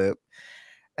this clip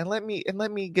and let me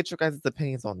get your guys'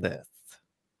 opinions on this.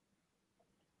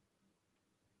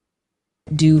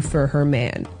 Do for her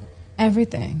man?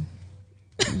 Everything.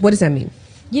 What does that mean?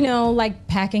 You know, like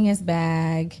packing his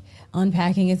bag,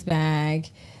 unpacking his bag,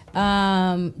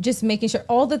 just making sure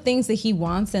all the things that he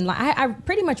wants. And like, I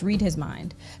pretty much read his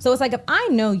mind. So it's like, if I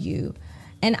know you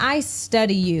and I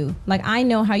study you, like I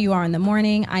know how you are in the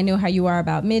morning, I know how you are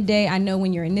about midday, I know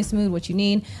when you're in this mood, what you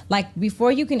need. Like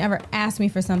before you can ever ask me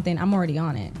for something, I'm already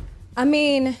on it. I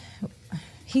mean,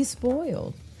 he's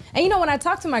spoiled. And you know, when I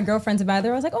talk to my girlfriends about it,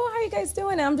 they're always like, oh, how you guys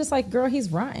doing? And I'm just like, girl,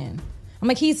 he's rotten. I'm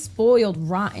like, he's spoiled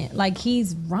rotten. Like,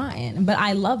 he's rotten. But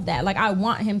I love that. Like, I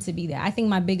want him to be that. I think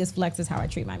my biggest flex is how I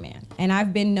treat my man. And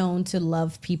I've been known to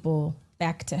love people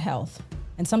back to health.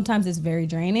 And sometimes it's very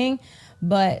draining,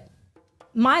 but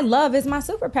my love is my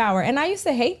superpower. And I used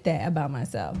to hate that about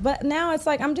myself. But now it's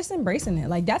like, I'm just embracing it.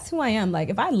 Like, that's who I am. Like,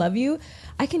 if I love you,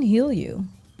 I can heal you.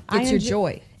 It's your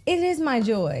joy. It is my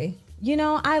joy. You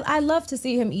know, I love to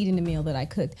see him eating the meal that I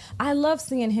cooked. I love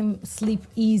seeing him sleep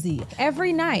easy.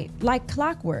 Every night, like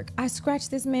clockwork, I scratch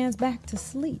this man's back to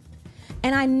sleep.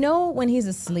 And I know when he's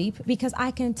asleep because I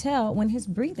can tell when his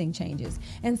breathing changes.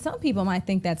 And some people might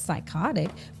think that's psychotic,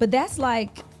 but that's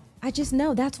like, I just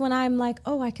know that's when I'm like,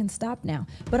 oh, I can stop now.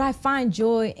 But I find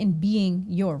joy in being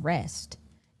your rest,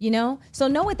 you know? So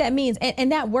know what that means.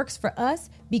 And that works for us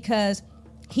because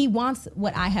he wants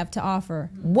what I have to offer.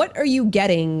 What are you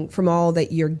getting from all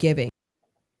that you're giving?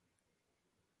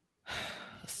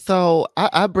 So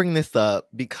I bring this up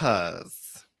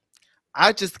because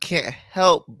I just can't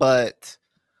help but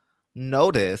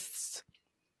notice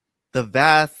the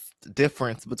vast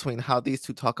difference between how these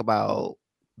two talk about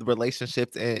the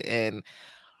relationships and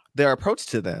their approach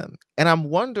to them. And I'm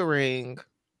wondering,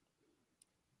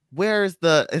 where is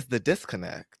the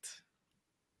disconnect?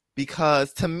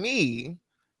 Because to me,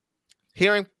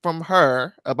 hearing from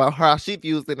her about how she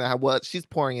views it and what she's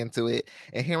pouring into it,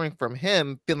 and hearing from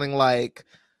him feeling like,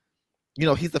 you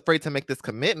know, he's afraid to make this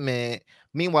commitment.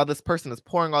 Meanwhile, this person is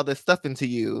pouring all this stuff into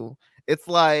you. It's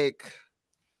like,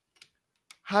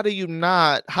 how do you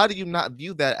not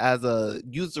view that as a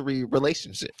usury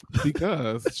relationship?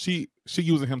 Because she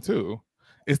using him too.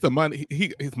 It's the money,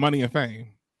 his money and fame.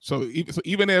 So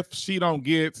even if she don't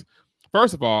get,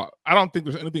 first of all, I don't think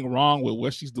there's anything wrong with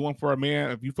what she's doing for a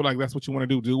man. If you feel like that's what you want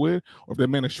to do it. Or if that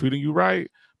man is treating you right.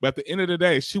 But at the end of the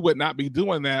day, she would not be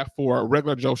doing that for a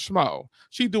regular Joe Schmo.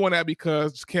 She's doing that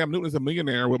because Cam Newton is a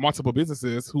millionaire with multiple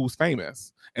businesses who's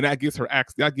famous. And that gives her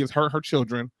access. That gives her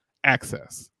children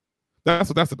access. That's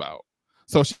what that's about.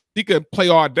 So she could play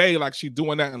all day like she's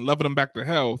doing that and loving him back to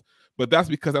health. But that's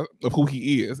because of who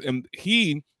he is. And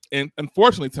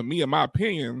unfortunately, to me, in my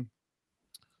opinion,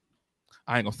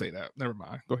 I ain't gonna say that. Never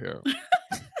mind. Go ahead.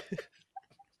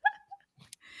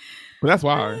 But that's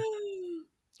why.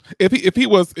 If he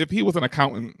was an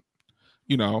accountant,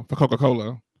 you know, for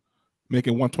Coca-Cola,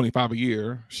 making $125 a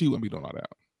year, she wouldn't be doing all that.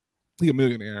 He's a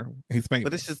millionaire. He's famous.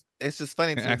 But it's just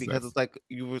funny to me because it's like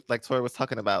like Tori was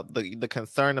talking about the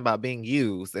concern about being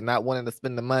used and not wanting to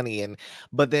spend the money,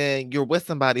 but then you're with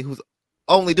somebody who's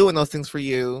only doing those things for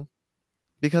you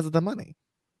because of the money.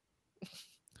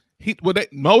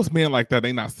 Most men like that,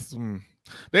 they're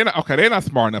not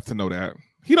smart enough to know that.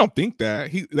 He don't think that.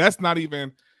 He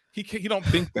don't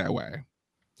think that way.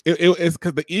 It's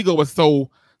because the ego is so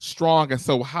strong and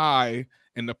so high,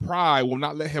 and the pride will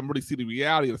not let him really see the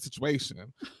reality of the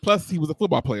situation. Plus, he was a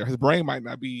football player. His brain might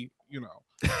not be, you know.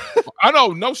 I know,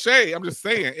 no shade. I'm just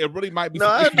saying it really might be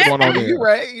something going on there. You're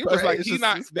right. It's like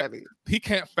he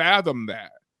can't fathom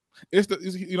that.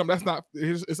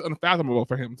 It's unfathomable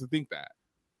for him to think that.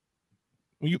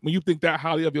 when you think that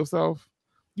highly of yourself,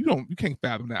 you can't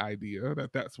fathom the idea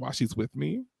that that's why she's with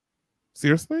me.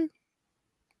 Seriously,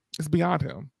 it's beyond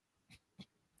him.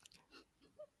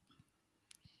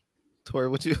 Tori,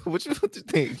 what you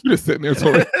think? You're just sitting there,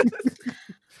 Tori.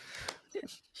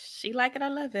 She like it, I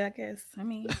love it, I guess. I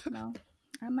mean, no,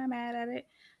 I'm not mad at it.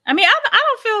 I mean, I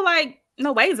don't feel like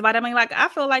no ways about it. I mean, like, I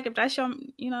feel like if that's your,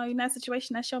 in that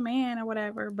situation, that's your man or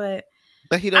whatever. But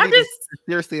he don't even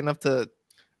seriously enough to.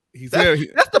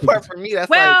 That's the part for me.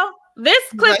 That's this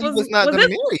clip was not going to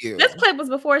marry you. This clip was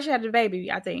before she had the baby,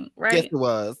 I think, right? Yes, it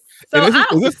was. So I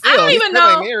don't even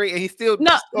know. Married, and he's still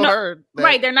heard that.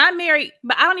 Right? They're not married,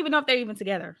 but I don't even know if they're even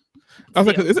together. I was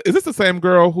like, is this the same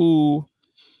girl who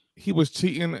he was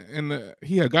cheating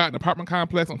he had got an apartment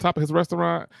complex on top of his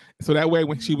restaurant, so that way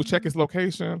when she would check his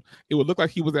location, it would look like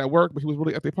he was at work, but he was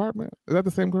really at the apartment? Is that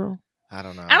the same girl? I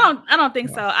don't know. I don't think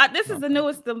so. This is the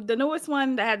newest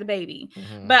one that had the baby,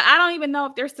 but I don't even know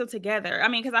if they're still together. I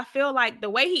mean, because I feel like the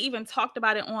way he even talked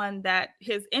about it on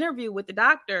his interview with the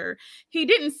doctor, he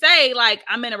didn't say like,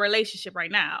 I'm in a relationship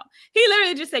right now. He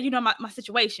literally just said, my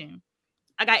situation.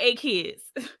 I got 8 kids,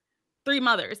 3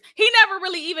 mothers. He never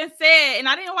really even said, and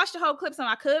I didn't watch the whole clip, so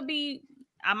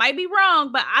I might be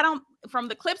wrong, but from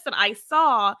the clips that I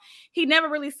saw, he never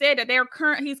really said that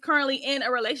he's currently in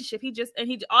a relationship.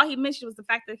 All he mentioned was the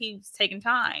fact that he's taking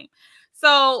time.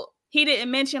 So he didn't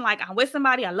mention like, I'm with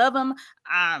somebody, I love him,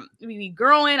 we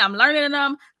growing, I'm learning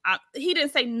them. He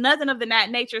didn't say nothing of that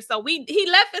nature. So he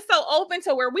left it so open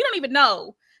to where we don't even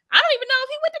know. I don't even know if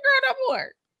he with the girl no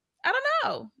more. I don't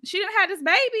know. She didn't have this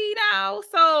baby now.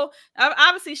 So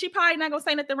obviously she probably not gonna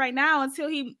say nothing right now until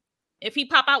if he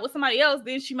pop out with somebody else,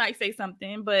 then she might say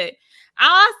something. But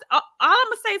all I'm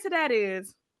gonna say to that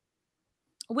is,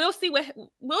 we'll see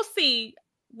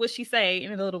what she say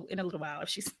in a little while. If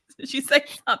she say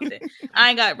something, I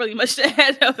ain't got really much to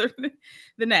add other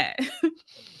than that.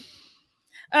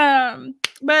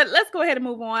 But let's go ahead and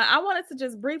move on. I wanted to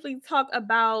just briefly talk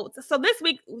about, so this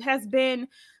week has been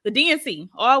the DNC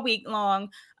all week long.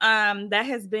 That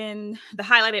has been the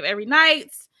highlight of every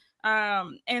night.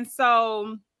 And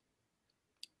so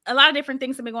a lot of different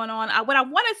things have been going on. What I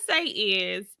want to say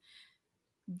is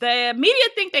the media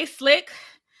think they slick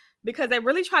because they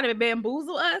really try to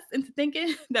bamboozle us into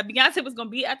thinking that Beyonce was going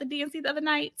to be at the DNC the other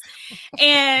night.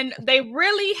 And they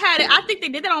really had it. I think they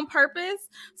did that on purpose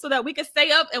so that we could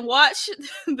stay up and watch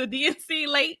the DNC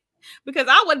late, because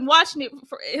I wasn't watching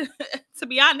it. To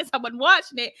be honest, I wasn't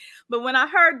watching it. But when I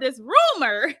heard this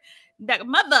rumor that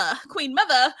Queen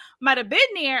Mother might have been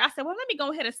there, I said, well, let me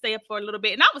go ahead and stay up for a little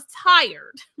bit. And I was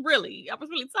tired, really. I was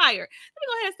really tired. Let me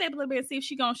go ahead and stay up a little bit and see if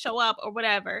she's going to show up or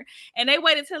whatever. And they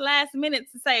waited till the last minute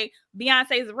to say,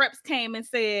 Beyonce's reps came and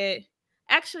said,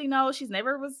 actually, no, she's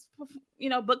never was,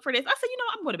 booked for this. I said,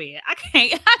 I'm going to bed. I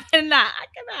cannot.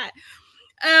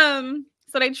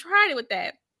 So they tried it with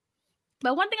that.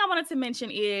 But one thing I wanted to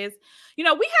mention is, we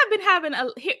have been having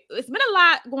it's been a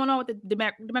lot going on with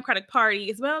the Democratic Party.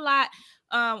 It's been a lot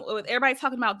with everybody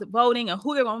talking about the voting and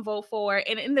who they're going to vote for.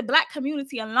 And in the Black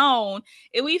community alone,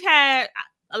 we've had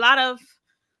a lot of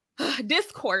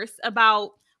discourse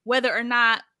about whether or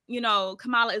not,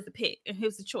 Kamala is the pick and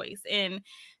who's the choice. And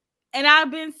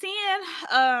I've been seeing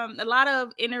a lot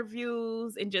of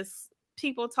interviews and just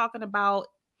people talking about,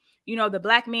 the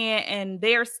Black men and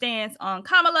their stance on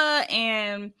Kamala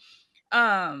and,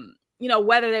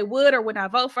 whether they would or would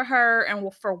not vote for her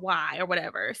and for why or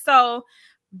whatever. So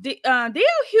D.L.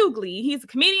 Hughley, he's a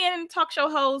comedian, talk show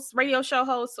host, radio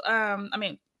talk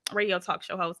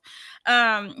show host.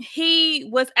 He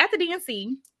was at the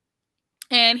DNC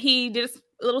and he did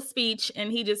a little speech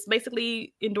and he just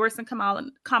basically endorsing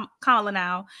Kamala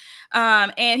now.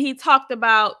 And he talked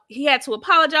about, he had to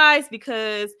apologize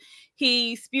because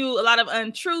he spewed a lot of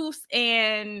untruths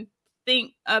and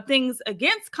things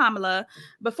against Kamala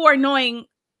before knowing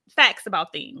facts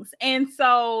about things. And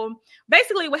so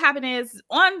basically what happened is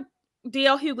on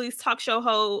D.L. Hughley's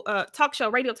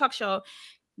radio talk show,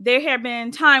 there have been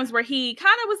times where he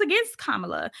kind of was against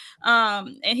Kamala.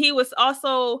 And he was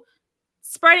also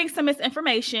spreading some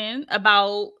misinformation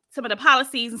about some of the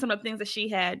policies and some of the things that she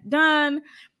had done.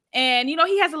 And,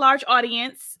 he has a large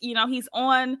audience. He's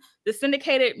on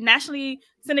the nationally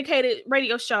syndicated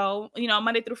radio show,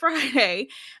 Monday through Friday.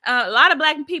 A lot of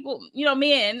Black people,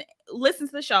 men listen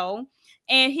to the show.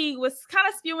 And he was kind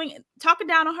of talking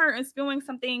down on her and spewing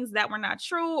some things that were not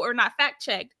true or not fact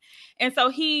checked. And so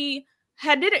he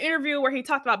did an interview where he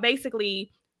talked about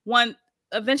basically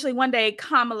eventually one day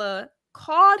Kamala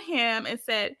called him and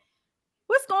said,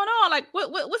 what's going on? Like,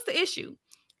 what's the issue?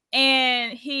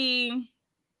 And he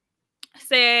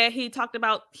said he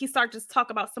started to talk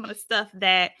about some of the stuff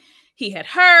that he had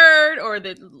heard or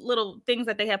the little things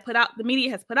that they have put out, the media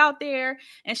has put out there.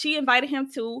 And she invited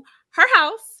him to her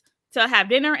house to have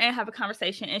dinner and have a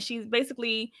conversation. And she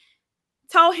basically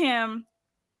told him,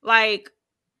 like,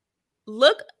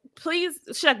 look, please,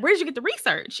 she's like, where did you get the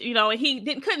research? You know, and he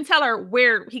couldn't tell her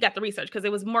where he got the research because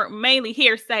it was mainly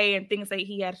hearsay and things that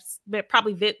he had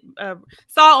probably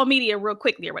saw on media real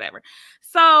quickly or whatever.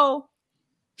 So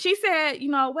she said, you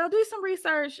know, well, do some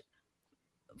research,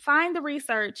 find the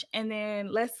research, and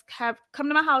then come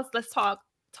to my house. Let's talk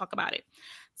about it.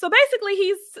 So basically,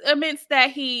 he admits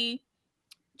that he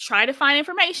tried to find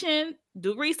information,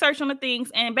 do research on the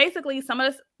things, and basically some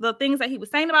of the things that he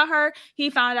was saying about her, he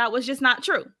found out was just not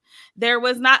true. There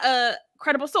was not a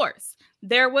credible source.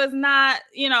 There was not,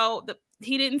 you know,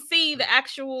 he didn't see the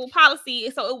actual policy.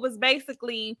 So it was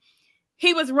basically,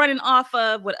 he was running off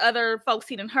of what other folks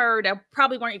he'd heard that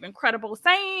probably weren't even credible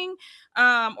saying,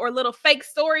 or little fake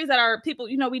stories that are people,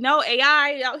 you know, we know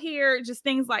AI out here, just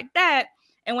things like that.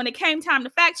 And when it came time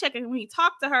to fact check, and when he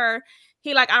talked to her,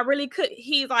 he's like, I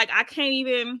can't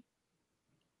even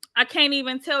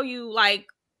tell you, like,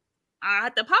 I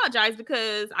have to apologize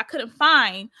because I couldn't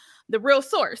find the real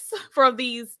source for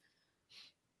these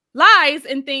lies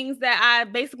and things that I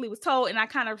basically was told, and I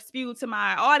kind of spewed to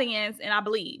my audience, and I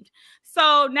believed.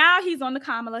 So now he's on the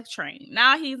Kamala train.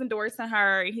 Now he's endorsing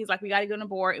her. And he's like, we got to go on the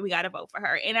board and we got to vote for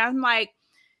her. And I'm like,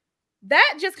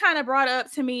 that just kind of brought up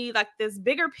to me like this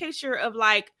bigger picture of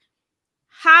like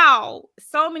how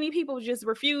so many people just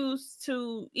refuse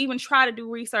to even try to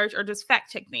do research or just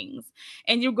fact check things.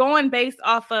 And you're going based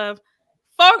off of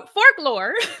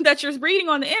folklore that you're reading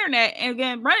on the internet and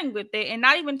then running with it and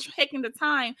not even taking the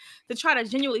time to try to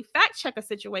genuinely fact check a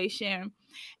situation.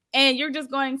 And you're just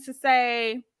going to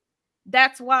say,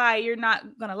 that's why you're not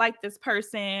going to like this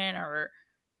person or,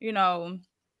 you know,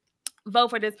 vote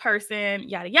for this person,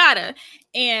 yada, yada.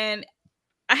 And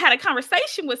I had a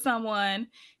conversation with someone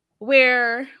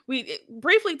where we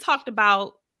briefly talked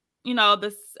about, you know,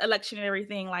 this election and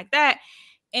everything like that.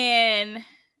 And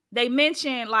they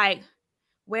mentioned like,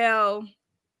 well,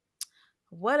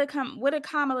 what did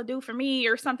Kamala do for me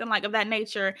or something like of that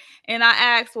nature? And I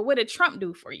asked, well, what did Trump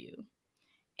do for you?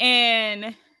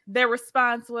 And their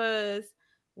response was,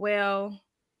 well,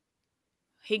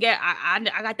 I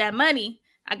got that money.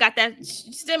 I got that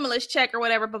stimulus check or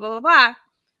whatever, blah, blah, blah, blah.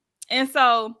 And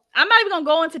so I'm not even gonna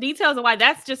go into details of why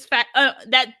that's just fact.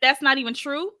 That's not even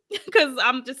true because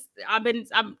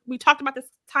we talked about this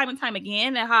time and time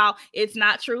again and how it's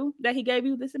not true that he gave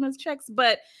you the stimulus checks.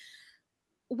 But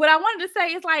what I wanted to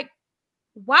say is like,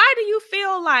 why do you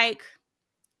feel like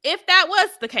if that was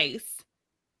the case,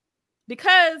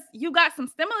 because you got some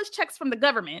stimulus checks from the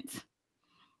government,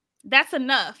 that's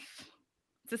enough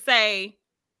to say,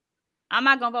 I'm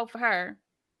not gonna vote for her,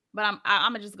 but I'm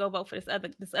gonna just go vote for this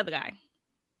other guy.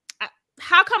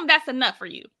 How come that's enough for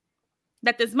you?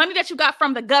 That this money that you got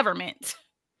from the government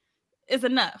is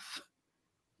enough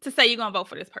to say you're gonna vote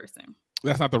for this person?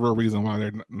 That's not the real reason why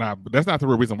they're not. But that's not the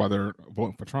real reason why they're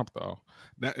voting for Trump, though.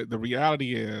 The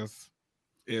reality is,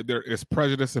 there is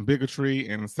prejudice and bigotry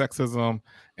and sexism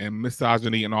and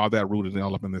misogyny and all that rooted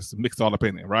all up in this, mixed all up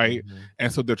in it, right? Mm-hmm.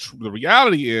 And so the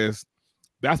reality is,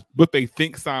 that's what they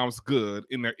think sounds good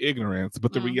in their ignorance,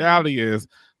 but the reality is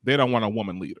they don't want a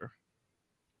woman leader.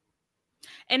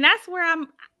 And that's where I'm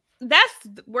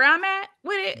at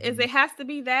with it, is it has to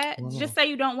be that. Just say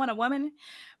you don't want a woman,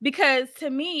 because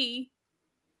to me,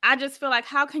 I just feel like,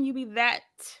 how can you be that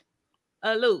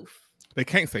aloof? They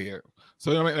can't say it.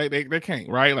 So I mean, they can't,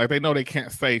 right? Like they know they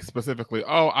can't say specifically,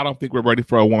 oh, I don't think we're ready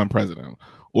for a woman president,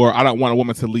 or I don't want a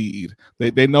woman to lead.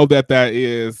 They know that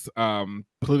is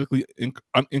politically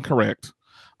incorrect.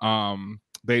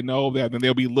 They know that then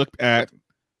they'll be looked at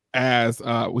as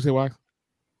what's it? Why?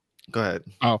 Go ahead.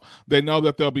 Oh, they know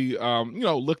that they'll be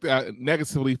looked at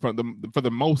negatively for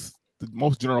the most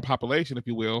general population, if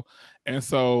you will. And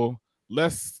so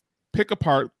let's pick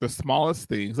apart the smallest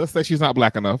things. Let's say she's not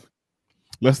black enough.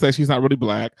 Let's say she's not really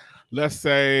black. Let's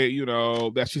say,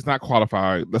 that she's not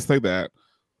qualified. Let's say that.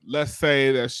 Let's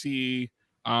say that she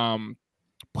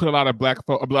put a lot of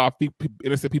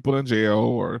innocent people in jail,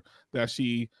 or that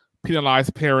she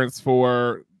penalized parents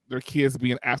for their kids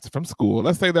being absent from school.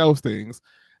 Let's say those things.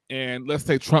 And let's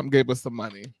say Trump gave us some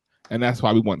money, and that's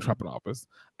why we want Trump in office.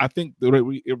 I think the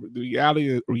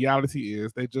reality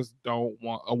is they just don't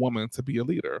want a woman to be a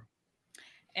leader.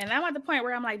 And I'm at the point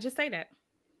where I'm like, just say that.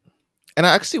 And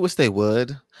I actually wish they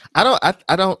would. I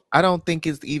don't think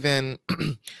it's even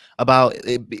about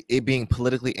it being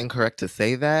politically incorrect to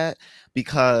say that,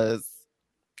 because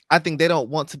I think they don't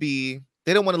want to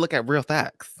look at real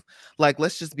facts. Like,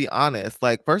 let's just be honest.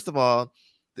 Like, first of all,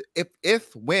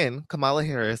 when Kamala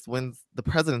Harris wins the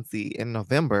presidency in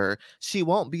November, she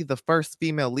won't be the first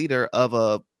female leader of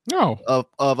a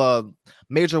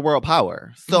major world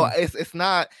power. So it's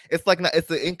not it's an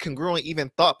incongruent even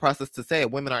thought process to say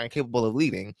women are incapable of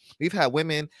leading. We've had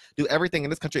women do everything in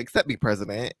this country except be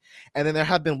president, and then there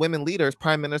have been women leaders,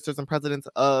 prime ministers, and presidents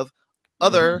of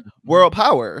other world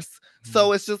powers.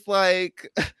 So it's just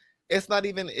like it's not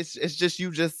even it's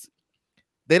just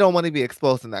they don't want to be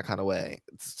exposed in that kind of way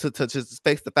to just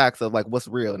face the facts of like what's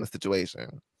real in the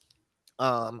situation.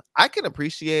 I can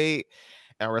appreciate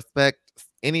and respect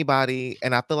anybody,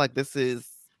 and I feel like this is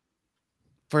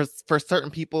for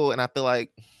certain people, and I feel like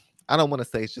I don't want to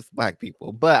say it's just Black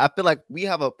people, but I feel like we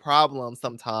have a problem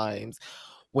sometimes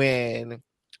when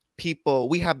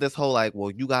we have this whole like,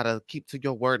 well, you gotta keep to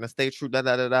your word and stay true,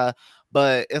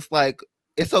 but it's like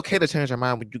it's okay to change your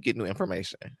mind when you get new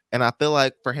information. And I feel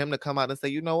like for him to come out and say,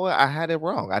 you know what, I had it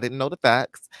wrong, I didn't know the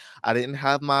facts, I didn't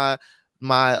have my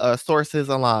sources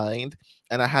aligned,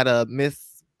 and I had a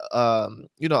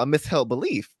misheld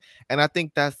belief. And I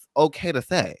think that's okay to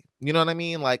say. You know what I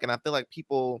mean? Like, and I feel like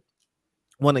people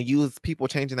want to use people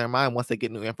changing their mind once they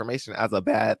get new information as a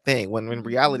bad thing, when in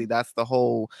reality that's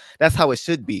how it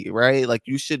should be, right? Like,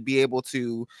 you should be able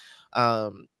to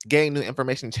gain new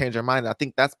information and change your mind. And I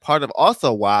think that's part of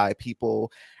also why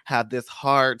people have this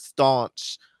hard,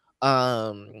 staunch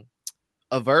aversion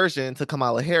to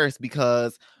Kamala Harris,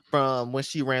 because from when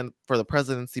she ran for the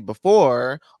presidency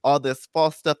before, all this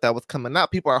false stuff that was coming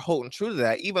out, people are holding true to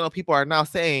that, even though people are now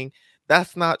saying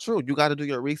that's not true. You got to do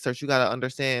your research. You got to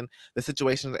understand the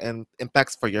situation and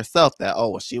facts for yourself, that,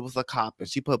 oh, well, she was a cop and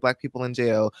she put Black people in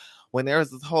jail, when there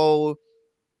was this whole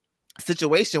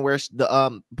situation where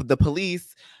the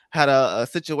police had a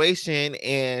situation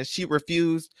and she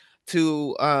refused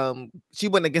to she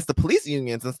went against the police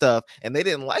unions and stuff, and they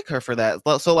didn't like her for that.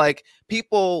 So like,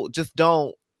 people just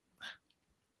don't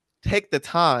take the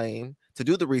time to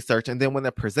do the research, and then when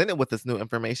they're presented with this new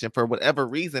information, for whatever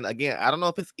reason, again, I don't know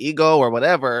if it's ego or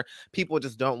whatever, people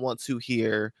just don't want to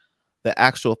hear the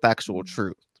actual factual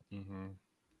truth.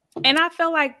 And I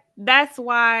feel like that's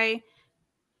why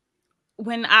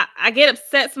when I get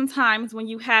upset sometimes when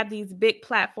you have these big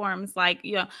platforms, like,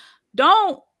 it's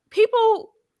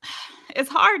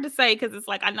hard to say, because it's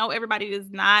like, I know everybody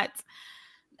does not,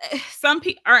 some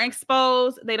people are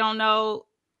exposed, they don't know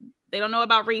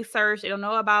about research, they don't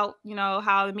know about,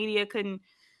 how the media can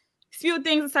spew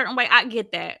things a certain way. I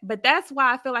get that. But that's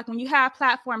why I feel like when you have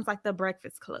platforms like The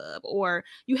Breakfast Club, or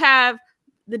you have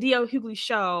the D.L. Hughley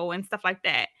Show and stuff like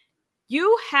that,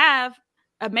 you have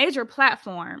a major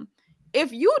platform.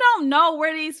 If you don't know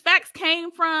where these facts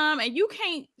came from, and you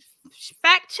can't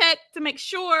fact check to make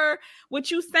sure what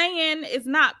you're saying is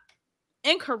not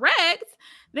incorrect,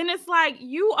 then it's like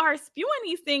you are spewing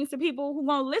these things to people who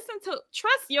won't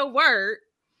trust your word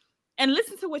and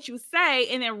listen to what you say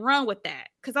and then run with that.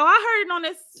 Because, I heard it on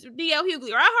this D.L.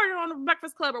 Hughley, or I heard it on the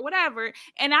Breakfast Club, or whatever.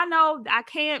 And I know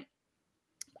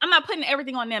I'm not putting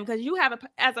everything on them, because you have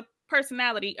as a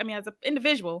personality, as an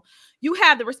individual, you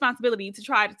have the responsibility to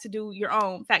try to do your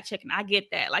own fact checking. I get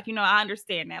that. Like, I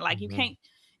understand that. Like, you can't,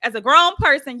 as a grown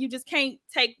person, you just can't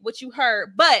take what you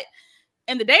heard. But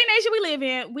in the day and age that we live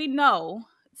in, we know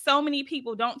so many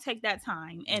people don't take that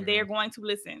time, and they're going to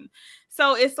listen.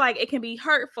 So it's like, it can be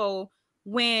hurtful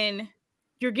when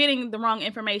you're getting the wrong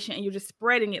information and you're just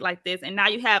spreading it like this. And now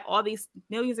you have all these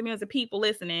millions and millions of people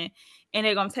listening, and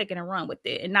they're going to take it and run with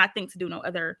it and not think to do no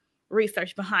other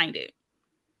research behind it.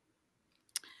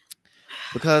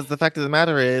 Because the fact of the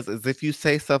matter is if you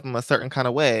say something a certain kind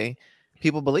of way,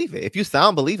 people believe it. If you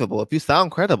sound believable, if you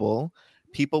sound credible,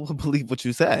 people will believe what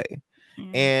you say.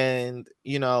 And,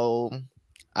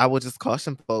 I would just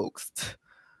caution folks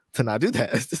to not do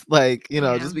that. It's just like,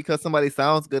 just because somebody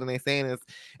sounds good and they're saying it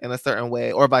in a certain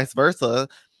way, or vice versa,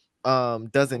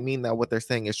 doesn't mean that what they're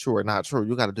saying is true or not true.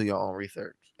 You got to do your own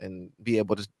research and be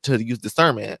able to use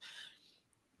discernment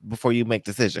before you make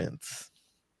decisions.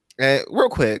 And real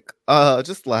quick,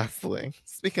 just lastly,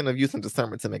 speaking of using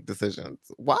discernment to make decisions,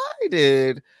 why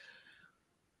did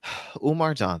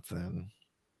Umar Johnson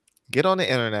get on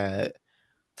the internet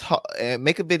and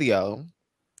make a video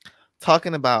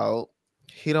talking about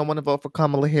he don't want to vote for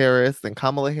Kamala Harris, and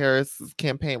Kamala Harris's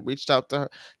campaign reached out to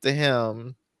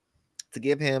him to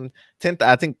give him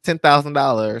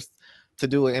 $10,000 to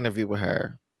do an interview with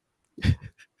her.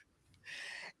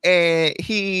 And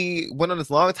he went on this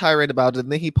long tirade about it,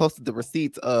 and then he posted the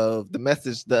receipts of the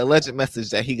alleged message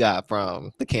that he got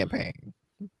from the campaign.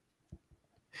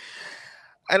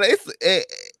 And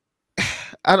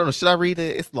I don't know, should I read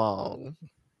it? It's long.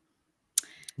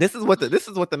 This is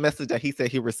what the message that he said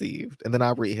he received, and then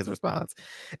I'll read his response.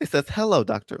 It says, "Hello,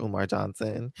 Dr. Umar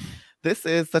Johnson. This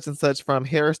is such and such from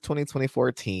Harris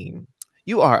 2024 team.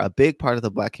 You are a big part of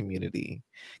the Black community.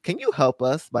 Can you help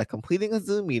us by completing a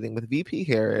Zoom meeting with VP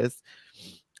Harris?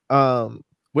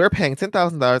 We're paying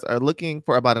 $10,000, are looking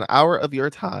for about an hour of your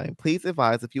time. Please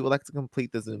advise if you would like to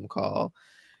complete the Zoom call.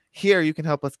 Here, you can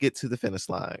help us get to the finish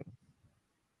line."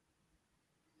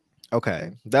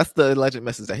 Okay, that's the alleged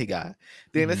message that he got.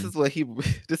 Then this is what he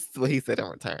said in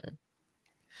return: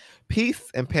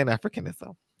 "Peace and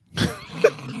Pan-Africanism.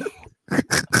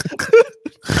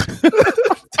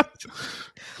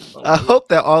 I hope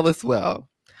that all is well.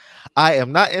 I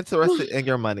am not interested in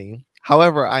your money.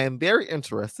 However, I am very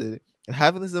interested in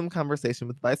having a Zoom conversation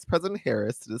with Vice President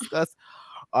Harris to discuss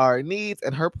our needs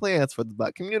and her plans for the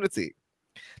Black community.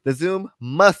 The Zoom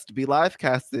must be live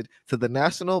casted to the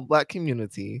national Black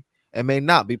community and may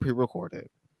not be pre-recorded.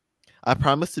 I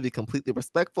promise to be completely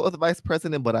respectful of the Vice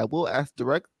President, but I will ask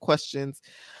direct questions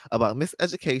about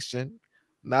miseducation,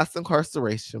 mass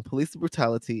incarceration, police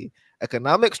brutality,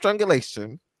 economic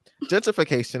strangulation,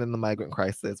 gentrification and the migrant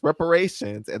crisis,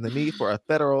 reparations, and the need for a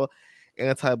federal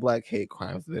anti-Black hate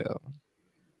crimes bill."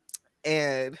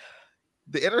 And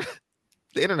the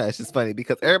internet is just funny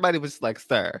because everybody was just like,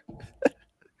 "Sir,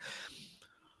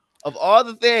 of all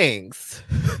the things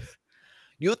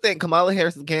you think Kamala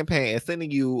Harris's campaign is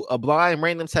sending you a blind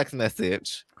random text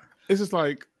message?" It's just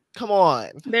like, come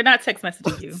on. They're not text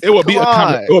messaging you. It would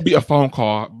be a phone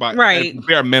call, but right. At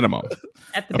bare minimum.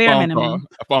 At the bare minimum.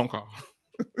 A phone call.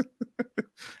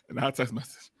 Not a text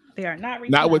message. They are not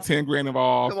reaching Not with out. 10 grand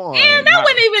involved. Come on. And that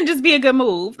wouldn't even just be a good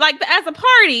move. Like as a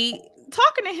party,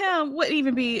 talking to him wouldn't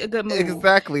even be a good move.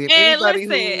 Exactly. And anybody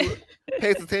listen, who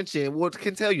pays attention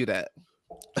can tell you that.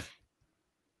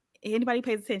 Anybody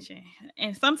pays attention.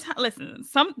 And sometimes, listen,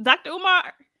 Dr.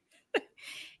 Umar,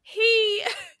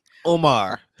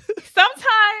 Omar.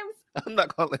 sometimes, I'm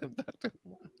not calling him Dr.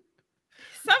 Umar.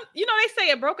 they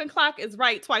say a broken clock is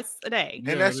right twice a day.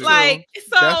 And that's like, true.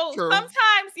 so That's true.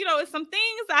 sometimes, it's some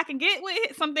things I can get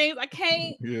with, some things I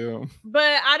can't. Yeah.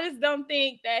 But I just don't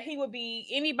think that he would be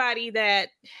anybody that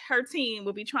her team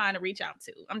would be trying to reach out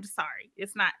to. I'm just sorry.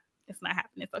 It's not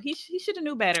happening. So he should have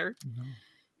knew better.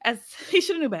 He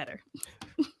should have knew better.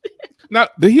 Now,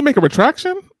 did he make a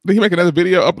retraction? Did he make another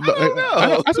video up? I don't know.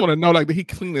 I just want to know, like, did he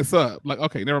clean this up? Like,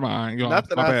 okay, never mind. Not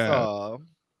that I saw.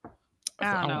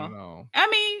 I don't wanna know. I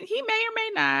mean, he may or may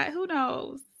not. Who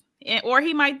knows? Or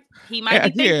he might be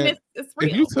again, thinking it's real.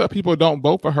 If you tell people don't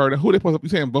vote for her, then who they supposed to be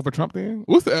saying vote for Trump then?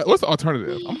 What's the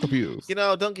alternative? I'm confused.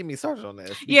 Don't get me started on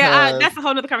this. Yeah, that's a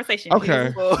whole nother conversation.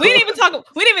 Okay. We didn't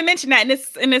even mention that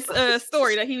in this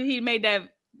story that he made that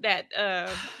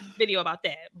video about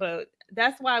that. But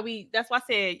that's why I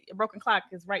said a broken clock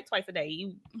is right twice a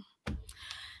day.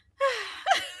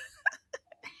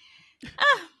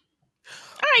 All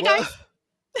right, guys.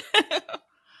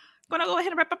 Gonna go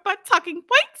ahead and wrap up our talking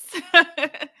points.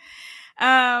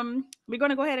 We're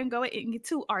gonna go ahead and get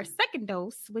to our second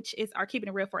dose, which is our Keeping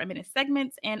It Real for a Minute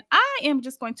segments. And I am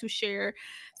just going to share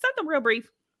something real brief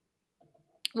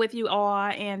with you all,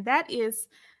 and that is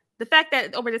the fact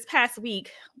that over this past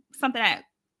week, something that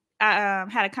I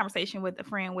had a conversation with a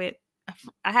friend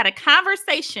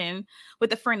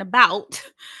about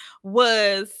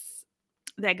was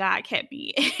that God kept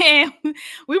me. And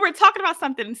we were talking about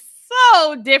something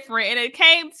so different, and it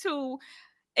came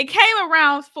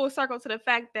around full circle to the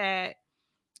fact that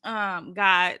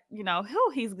God,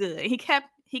 he's good. He kept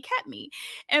me.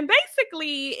 And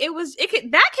basically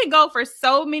that can go for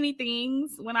so many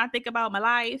things when I think about my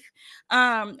life.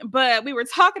 But we were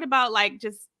talking about like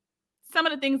just some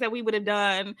of the things that we would have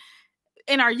done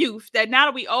in our youth that now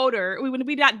that we older, we would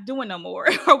be not doing no more,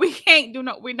 or we can't do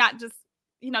we're not just,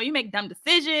 you make dumb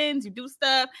decisions, you do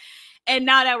stuff. And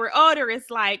now that we're older,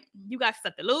 it's like, you got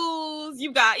stuff to lose.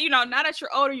 You got, now that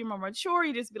you're older, you're more mature.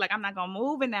 You just be like, I'm not going to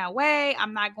move in that way.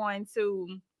 I'm not going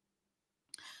to,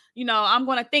 I'm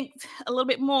going to think a little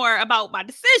bit more about my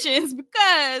decisions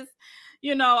because,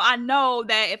 I know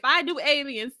that if I do A,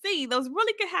 B, and C, those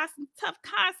really could have some tough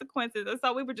consequences. And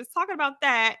so we were just talking about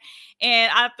that.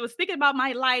 And I was thinking about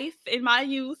my life in my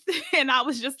youth. And I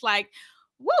was just like,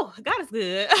 whoa, God is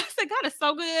good. I said, God is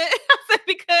so good. I said,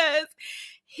 because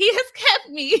he has kept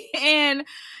me. And,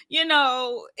 it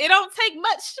don't take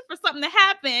much for something to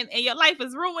happen and your life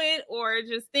is ruined or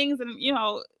just things and,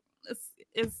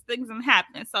 it's things and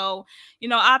happen. So,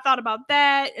 I thought about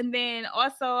that. And then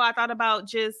also I thought about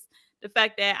just the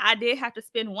fact that I did have to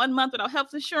spend 1 month without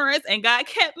health insurance and God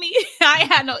kept me. I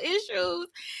had no issues.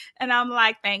 And I'm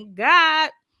like, thank God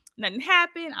nothing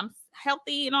happened. I'm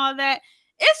healthy and all that.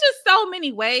 it's just so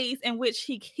many ways in which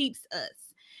he keeps us.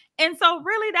 And so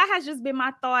really that has just been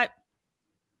my thought,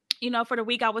 for the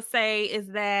week. I would say is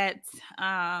that,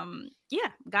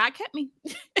 God kept me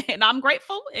and I'm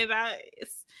grateful. And I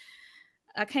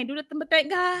can't do nothing but thank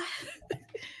God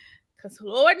because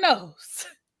Lord knows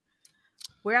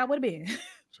where I would have been.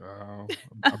 Child,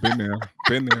 I've been there.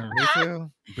 Been there. Me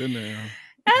too. Been there.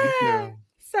 Me too.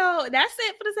 So that's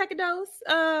it for the second dose.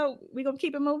 We're going to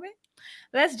keep it moving.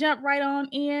 Let's jump right on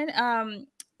in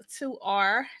to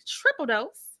our triple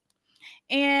dose.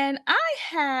 And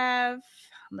I'm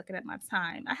looking at my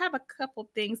time. I have a couple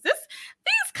things. These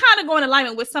kind of go in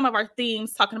alignment with some of our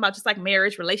themes, talking about just like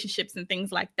marriage, relationships, and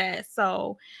things like that.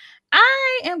 So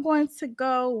I am going to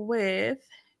go with,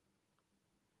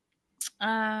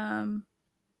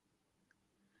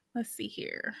 let's see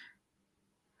here.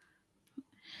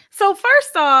 So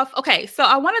first off, okay, so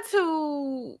I wanted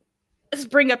to just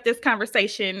bring up this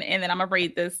conversation, and then I'm gonna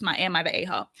read this. Am I the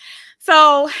a-hole?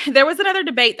 So there was another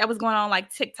debate that was going on,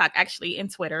 like TikTok, actually,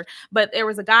 and Twitter. But there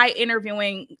was a guy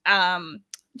interviewing,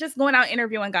 just going out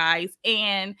interviewing guys,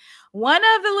 and one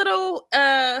of the little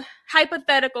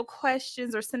hypothetical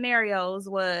questions or scenarios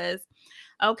was,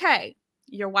 okay,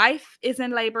 your wife is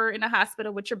in labor in the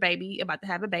hospital with your baby, about to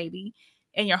have a baby,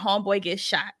 and your homeboy gets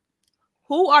shot.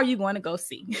 Who are you going to go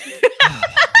see? Oh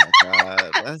my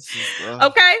God. That's just,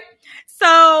 okay.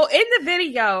 So in the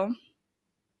video,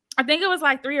 I think it was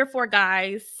like 3 or 4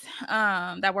 guys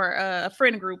that were a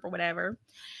friend group or whatever.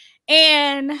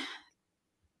 And 3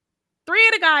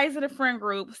 of the guys in the friend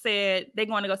group said they're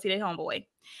going to go see their homeboy.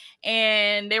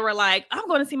 And they were like, I'm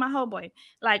going to see my homeboy.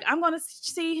 Like, I'm going to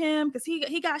see him because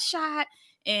he got shot.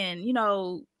 And,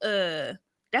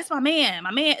 that's my man.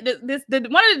 My man, one of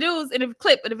the dudes in the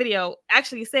clip of the video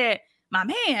actually said, that's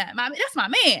my man. I'm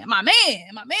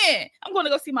going to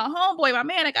go see my homeboy, my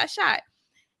man that got shot.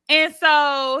 And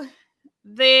so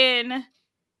then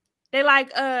they like,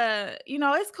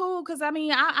 it's cool. Cause I'm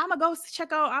gonna go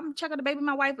check on the baby,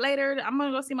 my wife later. I'm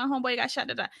gonna go see my homeboy got shot.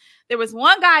 There was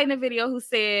one guy in the video who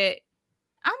said,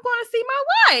 I'm going to see my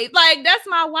wife. Like, that's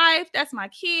my wife. That's my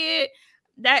kid.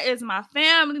 That is my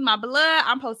family, my blood.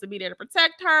 I'm supposed to be there to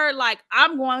protect her. Like,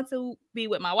 I'm going to be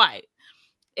with my wife.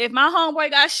 If my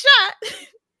homeboy got shot,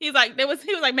 he was like,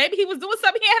 maybe he was doing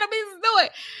something he had no business doing.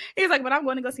 He was like, but I'm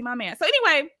going to go see my man. So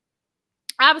anyway,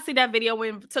 obviously that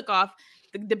video took off.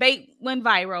 The debate went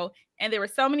viral, and there were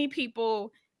so many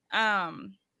people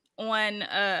on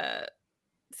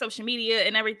social media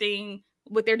and everything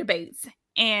with their debates.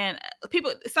 And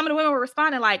some of the women were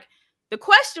responding like, the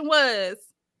question was,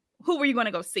 who were you going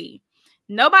to go see?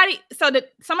 Nobody. So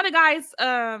some of the guys'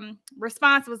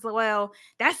 response was, well,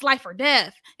 that's life or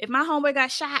death. If my homeboy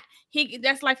got shot,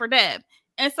 that's life or death.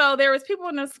 And so there was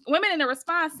women in the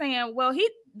response saying, well,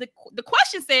 the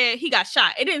question said he got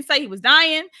shot. It didn't say he was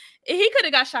dying. He could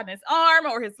have got shot in his arm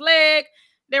or his leg.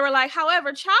 They were like,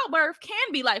 however, childbirth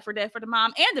can be life or death for the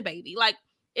mom and the baby. Like,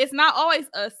 it's not always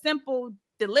a simple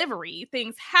delivery.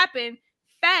 Things happen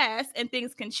fast and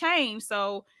things can change.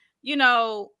 So,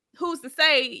 who's to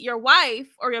say your wife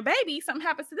or your baby, something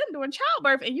happens to them during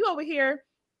childbirth, and you over here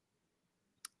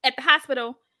at the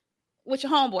hospital with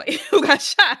your homeboy who got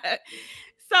shot.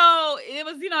 So it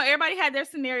was, everybody had their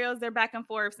scenarios, their back and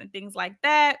forths and things like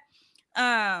that.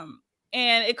 And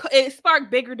it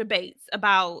sparked bigger debates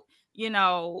about,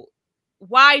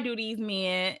 why do these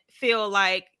men feel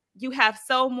like you have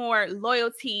so more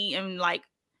loyalty and like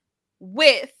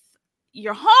with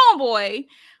your homeboy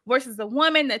versus a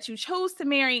woman that you chose to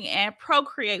marry and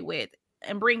procreate with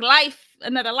and bring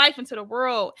another life into the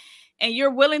world, and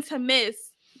you're willing to miss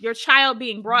your child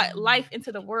being brought life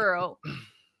into the world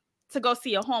to go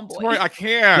see a homeboy. Sorry, I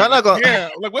can't. Y'all not gonna,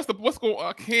 like, what's going?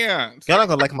 I can't. Y'all not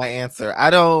gonna like my answer.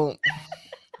 I don't.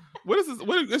 What is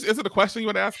this? Is it a question you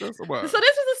want to ask us or what? So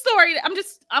this is a story.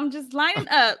 I'm just lining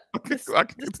up. Okay.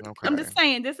 I'm just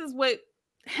saying this is what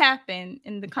happened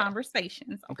in the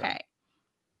conversations. Okay.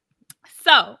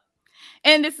 So,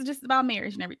 and this is just about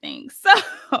marriage and everything. So,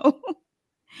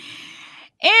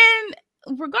 in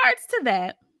regards to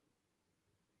that,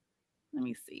 let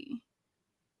me see.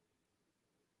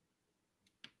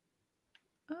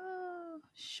 Oh,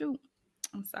 shoot.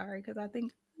 I'm sorry, because I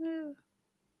think...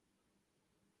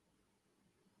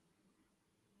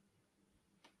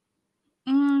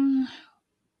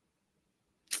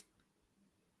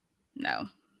 No.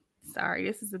 Sorry,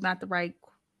 this is not the right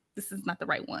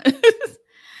one.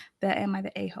 That am I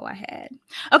the a-hole I had.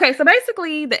 Okay, so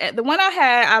basically the one I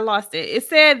had, I lost it. It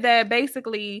said that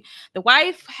basically the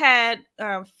wife had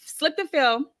slipped and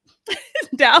fell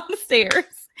down the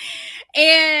stairs,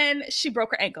 And she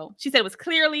broke her ankle. She said it was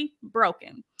clearly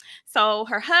broken. So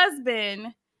her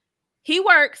husband, he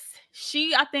works.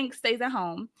 She, I think, stays at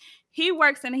home. He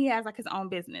works and he has like his own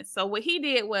business. So what he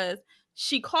did was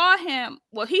she called him.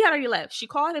 Well, he had already left. She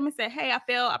called him and said, hey, I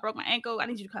fell. I broke my ankle. I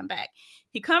need you to come back.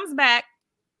 He comes back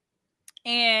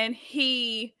and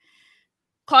he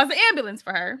calls the ambulance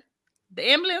for her.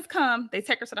 The ambulance come. They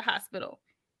take her to the hospital.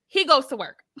 He goes to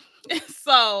work.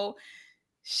 So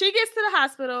she gets to the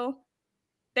hospital.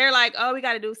 They're like, oh, we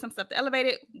got to do some stuff to elevate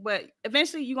it. But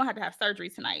eventually you're going to have surgery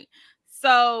tonight.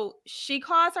 So she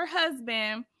calls her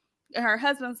husband. And her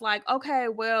husband's like, okay,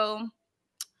 well,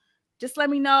 just let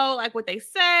me know like what they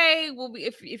say. We'll be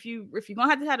if you're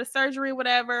gonna have the surgery or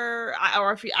whatever,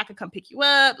 or if I could come pick you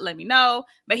up, let me know.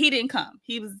 But he didn't come.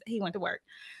 He went to work.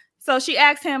 So she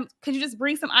asked him, could you just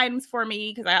bring some items for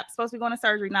me? Because I'm supposed to be going to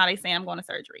surgery. Now they say I'm going to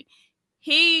surgery.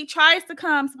 He tries to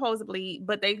come supposedly,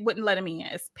 but they wouldn't let him in.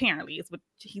 Apparently, is what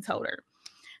he told her.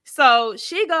 So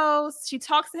she goes, she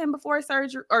talks to him before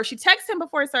surgery, or she texts him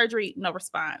before surgery, no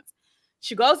response.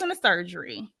 She goes into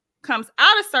surgery, comes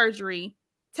out of surgery,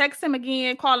 texts him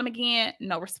again, call him again,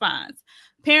 no response.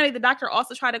 Apparently, the doctor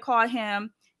also tried to call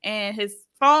him, and his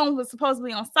phone was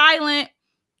supposedly on silent,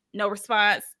 no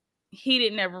response. He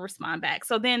didn't ever respond back.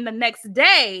 So then the next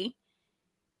day,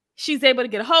 she's able to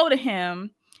get a hold of him,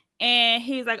 and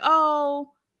he's like, oh,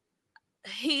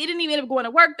 he didn't even end up going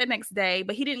to work the next day,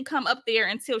 but he didn't come up there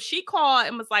until she called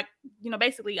and was like,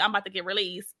 basically, I'm about to get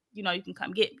released. You can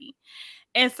come get me.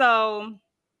 And so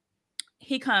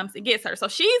he comes and gets her. So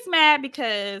she's mad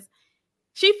because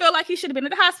she felt like he should have been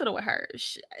at the hospital with her.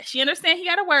 She understands he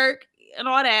got to work and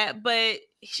all that, but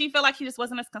she felt like he just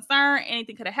wasn't as concerned.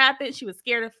 Anything could have happened. She was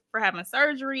scared for having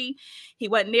surgery. He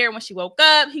wasn't there when she woke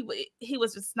up. He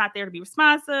was just not there to be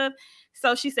responsive.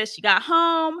 So she said she got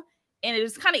home and it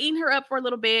was kind of eating her up for a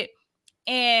little bit.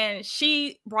 And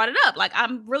she brought it up. Like,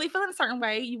 I'm really feeling a certain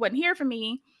way. You wasn't here for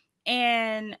me.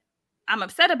 And I'm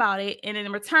upset about it. And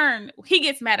in return, he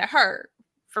gets mad at her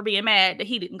for being mad that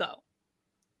he didn't go.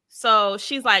 So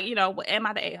she's like, am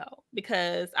I the a-hole?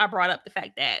 Because I brought up the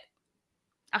fact that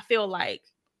I feel like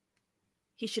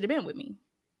he should have been with me.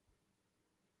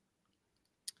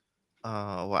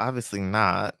 Well, obviously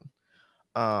not.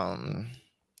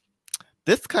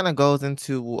 This kind of goes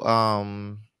into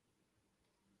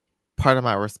part of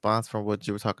my response from what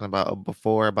you were talking about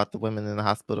before about the women in the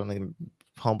hospital and the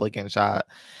homeboy getting shot.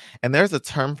 And there's a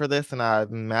term for this, and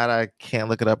I'm mad I can't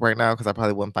look it up right now because I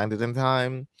probably wouldn't find it in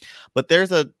time. But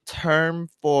there's a term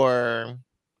for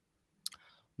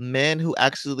men who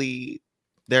actually,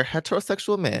 they're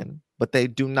heterosexual men, but they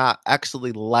do not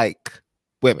actually like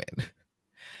women.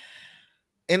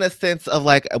 In a sense of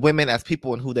like women as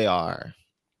people and who they are.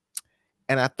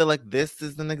 And I feel like this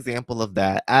is an example of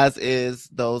that, as is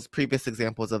those previous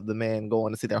examples of the men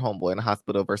going to see their homeboy in the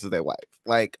hospital versus their wife.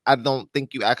 Like, I don't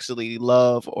think you actually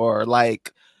love or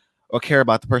like or care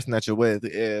about the person that you're with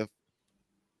if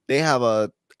they have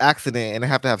a accident and they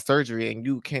have to have surgery and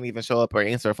you can't even show up or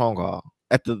answer a phone call.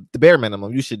 At the bare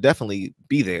minimum, you should definitely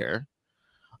be there.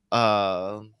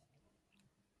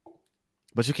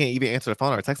 But you can't even answer the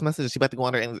phone or a text message. She about to go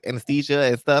under anesthesia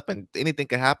and stuff, and anything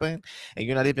could happen, and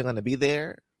you're not even going to be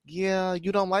there. Yeah,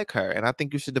 you don't like her, and I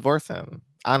think you should divorce him.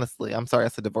 Honestly, I'm sorry,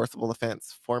 it's a divorceable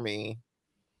offense for me.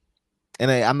 And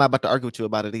I'm not about to argue with you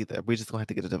about it either. We're just going to have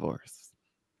to get a divorce.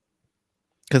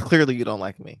 Because clearly you don't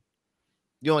like me.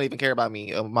 You don't even care about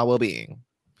me, my well-being.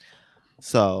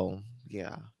 So,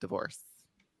 yeah, divorce.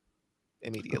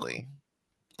 Immediately.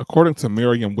 According to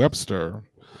Merriam-Webster,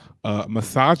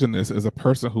 misogynist is a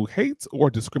person who hates or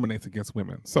discriminates against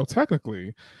women. So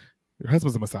technically, your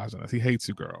husband's a misogynist. He hates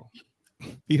you, girl.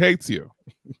 He hates you.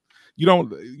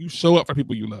 You show up for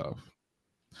people you love.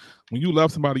 When you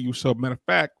love somebody, you show up. Matter of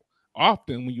fact,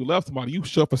 often when you love somebody, you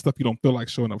show up for stuff you don't feel like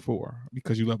showing up for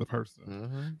because you love the person.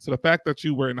 Mm-hmm. So the fact that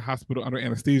you were in the hospital under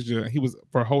anesthesia and he was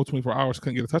for a whole 24 hours,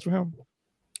 couldn't get in touch with him.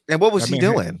 And what was she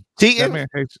doing? Cheating? That man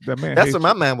hates That's where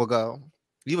my man will go.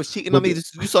 You was cheating on me.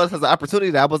 You saw this as an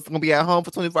opportunity that I was gonna be at home for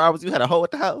 24 hours. You had a hoe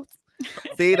at the house.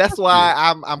 See, that's why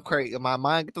I'm crazy. My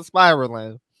mind gets to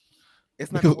spiraling.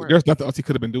 It's not. There's nothing else he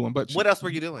could have been doing. But what else were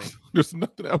you doing? There's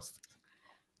nothing else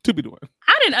to be doing.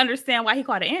 I didn't understand why he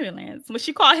called the ambulance. When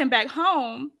she called him back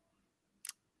home,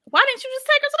 why didn't you just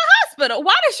take her to the hospital?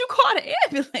 Why did you call the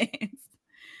ambulance?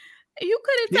 You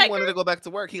couldn't take her. He wanted to go back to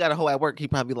work. He got a hoe at work. He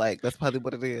probably like, that's probably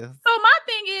what it is. So my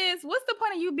thing is, what's the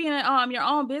point of you being your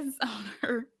own business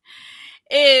owner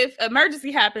if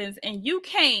emergency happens and you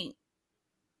can't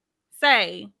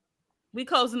say we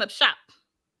closing up shop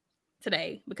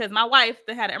today because my wife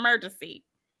had an emergency?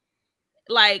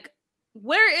 Like,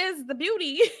 where is the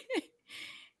beauty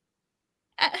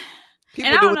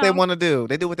People do what they want to do.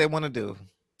 They do what they want to do.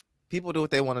 People do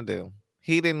what they want to do.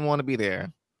 He didn't want to be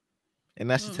there. And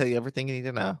that should tell you everything you need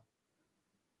to know.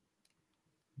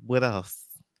 What else?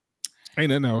 Ain't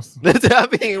nothing else. I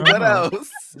mean, what else?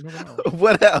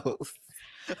 What else?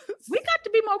 We got to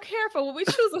be more careful when we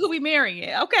choose who we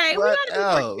marrying. Okay, What we got to be more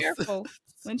else? careful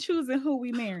when choosing who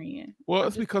we marrying. Well,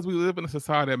 it's because we live in a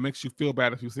society that makes you feel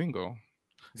bad if you're single.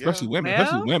 Especially Yeah. women. Well-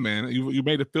 Especially women. You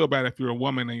made it feel bad if you're a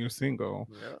woman and you're single.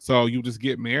 Yeah. So you just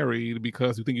get married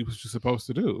because you think it's what you're supposed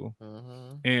to do.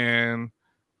 Mhm. And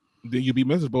then you be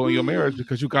miserable in your marriage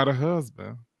because you got a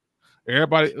husband.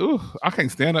 Everybody, I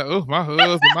can't stand it. My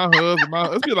husband.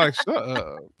 It's be like, shut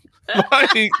up.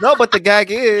 Like, No, but the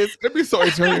gag is, it'd be so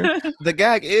irritating. the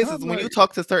gag is I'm when you like-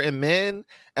 talk to certain men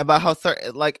about how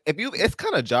certain, like, if you, it's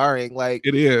kind of jarring, like,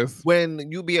 It is.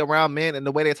 when you be around men and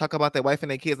the way they talk about their wife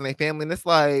and their kids and their family, and it's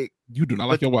like, You do not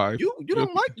like But your wife. you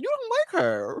don't like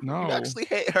her. No. You actually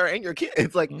hate her and your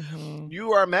kids. Like, Mhm.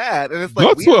 you are mad, and it's like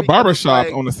Go weird to a because barber it's shop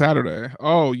like- on a Saturday.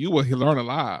 Oh, you will learn a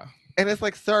lot. and it's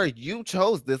like, sir, you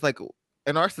chose this. Like,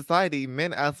 in our society,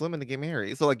 men ask women to get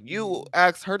married, so like you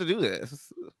asked her to do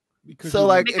this. Because So you-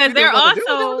 like, if Because you they're didn't wanna do it,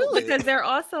 also don't do it. because they're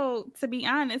also, to be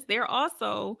honest, they're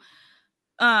also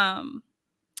falling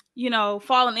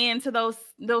into those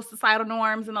societal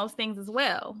norms and those things as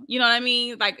well. You know what I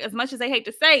mean? Like, as much as they hate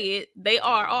to say it, they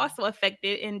are also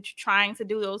affected in trying to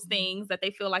do those things that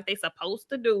they feel like they're supposed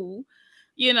to do.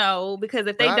 Because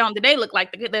if they But don't, then they look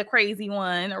like the crazy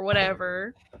one or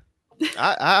whatever.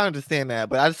 I understand that,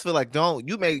 but I just feel like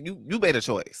you made a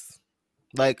choice.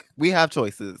 Like, we have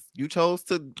choices. You chose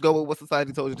to go with what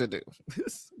society told you to do.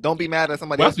 Don't be mad at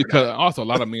somebody Well, else. that's for because that. also a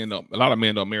lot of men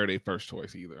don't marry their first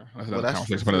choice either. That's another that's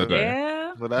conversation true for another too. day.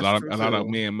 Yeah. Well, A that's lot true of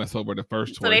too. men mess over the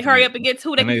first choice. So they hurry up and get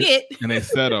who they and can get. and they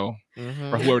settle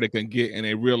Mhm. for whoever they can get, and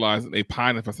they realize that they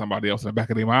pining for somebody else in the back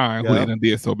of their mind who Yeah. they done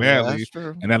did so Yeah, badly, that's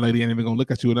true. and that lady ain't even gonna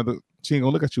look at you she ain't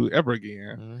gonna look at you ever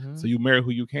again. Mhm. So you marry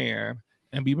who you can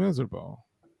and be miserable.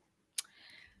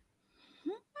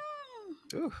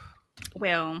 Oof.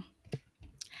 Well,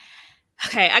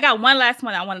 okay, I got one last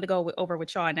one I wanted to go over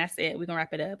with y'all, and that's it. We're gonna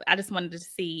wrap it up. I just wanted to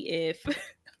see if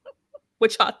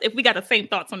if we got the same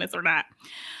thoughts on this or not.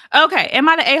 Okay, am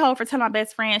I the a-hole for telling my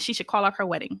best friend she should call off her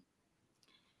wedding?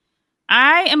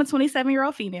 I am a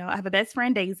 27-year-old female. I have a best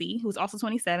friend, Daisy, who's also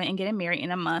 27 and getting married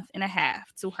in a month and a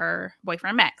half to her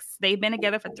boyfriend, Max. They've been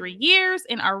together for 3 years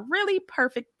and are really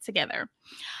perfect together.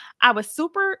 I was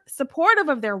super supportive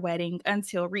of their wedding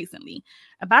until recently.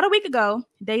 About a week ago,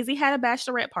 Daisy had a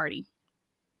bachelorette party.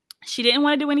 She didn't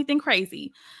want to do anything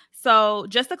crazy. So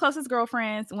just the closest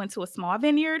girlfriends went to a small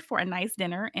vineyard for a nice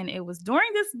dinner. And it was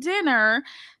during this dinner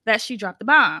that she dropped the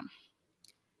bomb.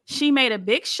 She made a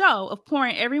big show of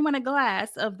pouring everyone a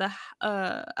glass of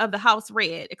the house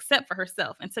red, except for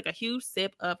herself, and took a huge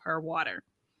sip of her water.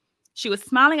 She was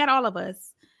smiling at all of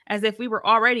us as if we were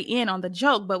already in on the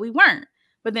joke, but we weren't.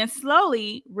 But then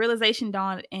slowly, realization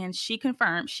dawned, and she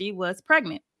confirmed she was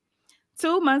pregnant.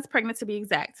 2 months pregnant, to be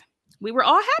exact. We were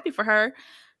all happy for her,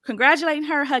 congratulating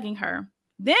her, hugging her.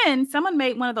 Then someone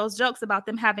made one of those jokes about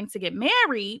them having to get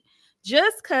married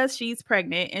just because she's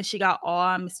pregnant, and she got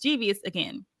all mischievous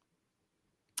again.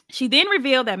 She then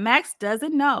revealed that Max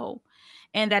doesn't know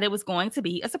and that it was going to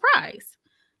be a surprise.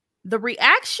 The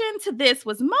reaction to this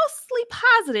was mostly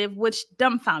positive, which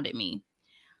dumbfounded me.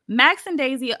 Max and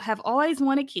Daisy have always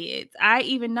wanted kids. I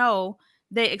even know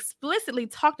they explicitly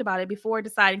talked about it before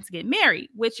deciding to get married,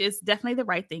 which is definitely the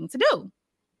right thing to do.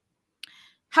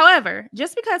 However,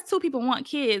 just because 2 people want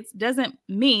kids doesn't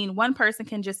mean one person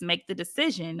can just make the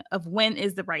decision of when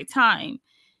is the right time.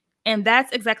 And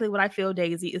that's exactly what I feel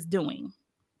Daisy is doing.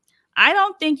 I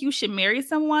don't think you should marry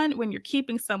someone when you're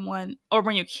keeping something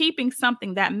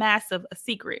that massive a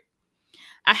secret.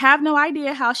 I have no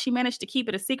idea how she managed to keep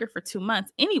it a secret for 2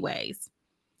 months anyways.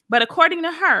 But according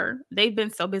to her, they've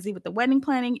been so busy with the wedding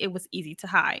planning, it was easy to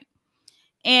hide.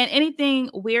 And anything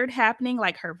weird happening,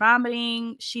 like her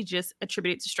vomiting, she just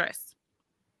attributed to stress.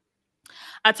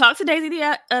 I talked to Daisy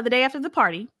the day after the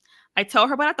party. I told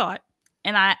her what I thought,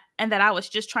 and that I was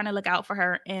just trying to look out for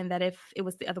her, and that if it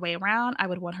was the other way around, I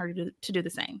would want her to do the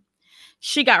same.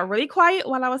 She got really quiet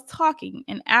while I was talking,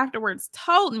 and afterwards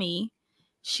told me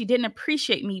she didn't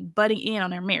appreciate me butting in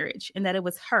on their marriage and that it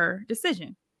was her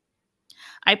decision.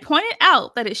 I pointed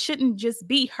out that it shouldn't just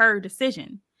be her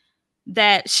decision,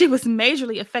 that she was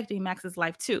majorly affecting Max's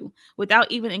life too,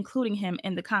 without even including him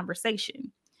in the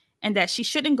conversation, and that she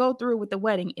shouldn't go through with the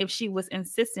wedding if she was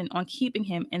insistent on keeping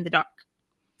him in the dark.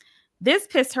 This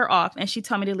pissed her off, and she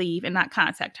told me to leave and not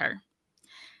contact her.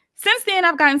 Since then,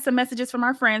 I've gotten some messages from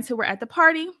our friends who were at the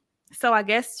party, so I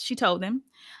guess she told them.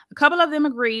 A couple of them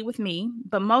agree with me,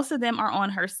 but most of them are on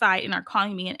her side and are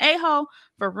calling me an a-hole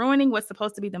for ruining what's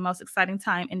supposed to be the most exciting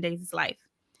time in Daisy's life.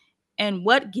 And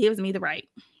what gives me the right?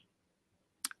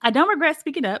 I don't regret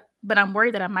speaking up, but I'm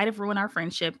worried that I might have ruined our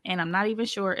friendship, and I'm not even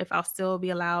sure if I'll still be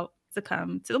allowed to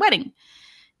come to the wedding.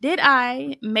 Did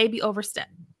I maybe overstep?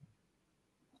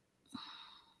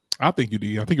 I think you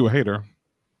did. I think you're a hater.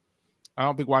 I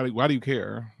don't think why do you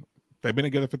care? They've been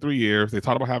together for 3 years. They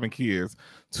talked about having kids.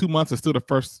 2 months is still the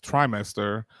first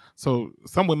trimester. So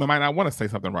some women might not want to say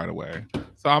something right away.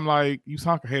 So I'm like, you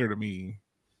sound like a hater to me.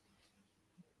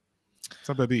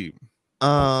 Something deep.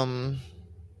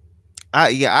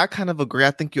 I kind of agree.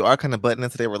 I think you are kind of butting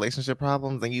into their relationship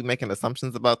problems and you making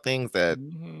assumptions about things that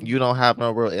you don't have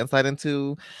no real insight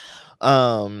into.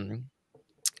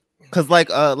 Because like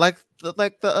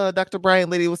the Dr.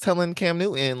 Brian lady was telling Cam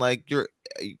Newton, like you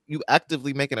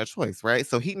actively making a choice, right?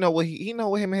 So he know what him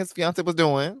and his fiance was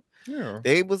doing. Yeah.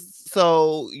 You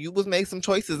was made some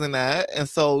choices in that, and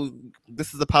so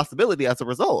this is a possibility as a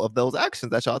result of those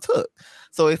actions that y'all took.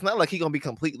 So it's not like he gonna be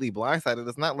completely blindsided.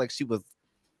 It's not like she was,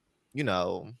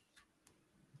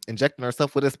 injecting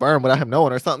herself with his sperm without him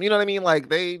knowing or something. You know what I mean? Like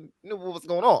they knew what was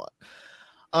going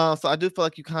on. So I do feel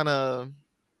like you kind of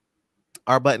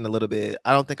are butting a little bit.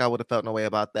 I don't think I would have felt no way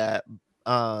about that.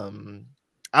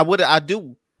 I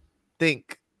do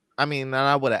think. I mean, and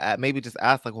I would have maybe just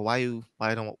asked, like, well,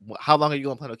 how long are you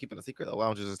gonna plan on keeping a secret though? Why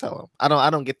don't you just tell him? I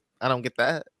don't get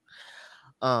that.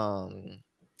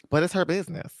 But it's her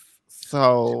business.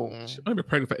 So She might be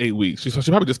pregnant for 8 weeks. She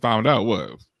probably just found out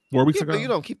 4 weeks ago. But you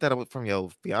don't keep that from your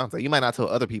fiance. You might not tell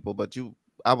other people, but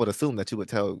I would assume that you would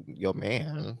tell your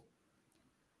man.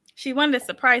 She wanted to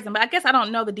surprise him, but I guess I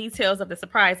don't know the details of the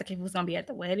surprise. Like if it was gonna be at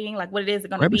the wedding, like what it is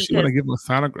going to be. Maybe she want to give him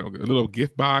a little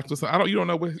gift box or something. You don't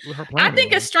know what her plan is. I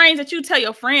think it's strange that you tell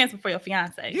your friends before your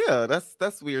fiance. Yeah,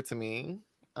 that's weird to me.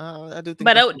 I do think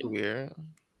that's weird.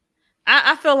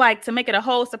 I feel like to make it a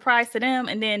whole surprise to them,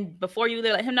 and then before you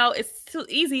let him know, it's too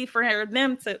easy for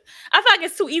them to. I feel like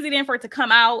it's too easy then for it to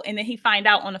come out, and then he find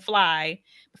out on the fly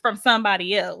from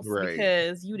somebody else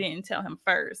because you didn't tell him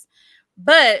first.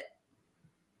 But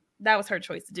that was her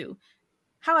choice to do.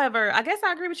 However, I guess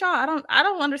I agree with y'all. I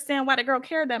don't understand why the girl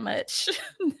cared that much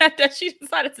that she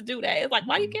decided to do that. It's like,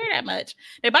 why you care that much?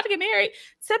 They're about to get married.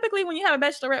 Typically, when you have a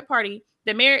bachelorette party,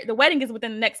 the wedding is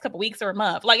within the next couple weeks or a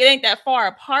month. Like it ain't that far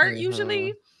apart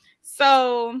usually.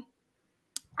 So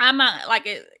I'm not like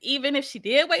it. Even if she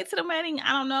did wait to the wedding,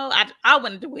 I don't know. I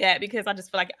wouldn't do that because I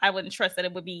just feel like I wouldn't trust that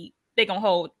it would be they gonna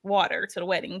hold water to the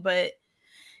wedding. But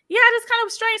yeah, it's kind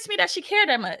of strange to me that she cared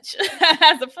that much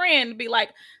as a friend. Be like,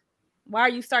 why are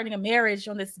you starting a marriage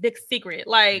on this big secret?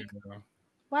 Like,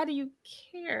 why do you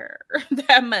care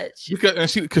that much?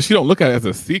 Because she don't look at it as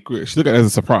a secret. She look at it as a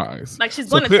surprise. Like she's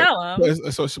going to tell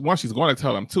him. So she's going to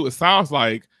tell him too. It sounds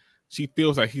like she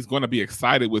feels like he's going to be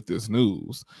excited with this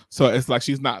news. So it's like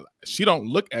she don't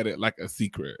look at it like a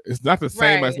secret. It's not the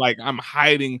same as like I'm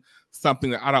hiding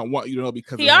something that I don't want you to know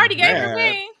because he already gave her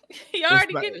ring. He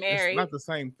already get married. It's not the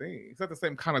same thing. It's not the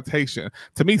same connotation.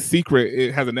 To me, secret,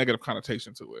 it has a negative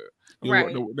connotation to it.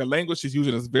 The language she's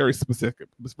using is very specific.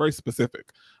 It's very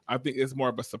specific. I think it's more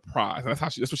of a surprise. That's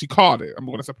what she called it. I'm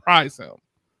going to surprise him.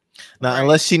 Now,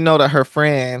 unless she know that her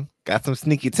friend got some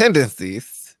sneaky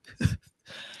tendencies,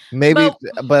 maybe.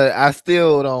 But I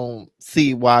still don't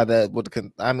see why that would.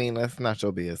 I mean, that's not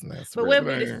your business. But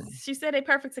she said they're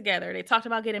perfect together. They talked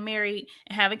about getting married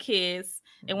and having kids.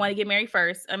 And want to get married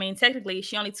first. I mean, technically,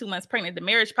 she only 2 months pregnant. The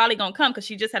marriage probably gonna come because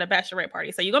she just had a bachelorette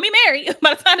party. So you're gonna be married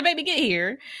by the time the baby get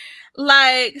here.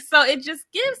 Like, so it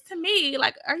just gives to me,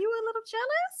 like, are you a little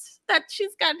jealous that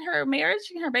she's gotten her marriage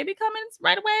and her baby coming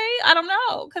right away? I don't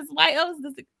know. Because why else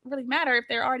does it really matter if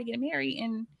they're already getting married?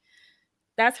 And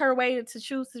that's her way to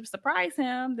choose to surprise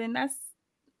him. Then that's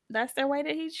their way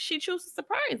that she chooses to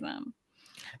surprise him.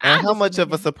 And how much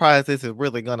of a surprise is it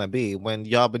really gonna be when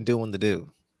y'all been doing the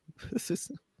do?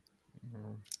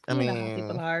 I mean, how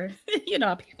people are. You know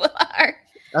how people are.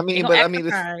 I mean, they're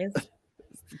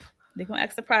gonna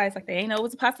act surprised like they ain't know it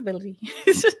was a possibility.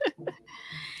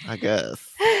 I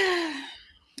guess.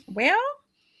 Well,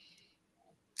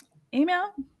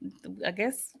 email. I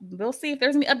guess we'll see if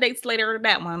there's any updates later on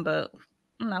that one, but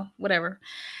no, whatever.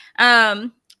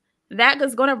 That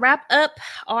is going to wrap up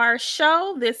our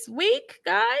show this week,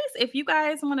 guys. If you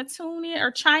guys want to tune in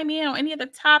or chime in on any of the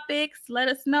topics, let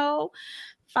us know.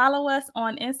 Follow us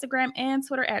on Instagram and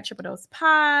Twitter at Triple Dose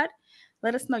Pod.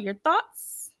 Let us know your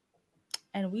thoughts,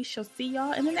 and we shall see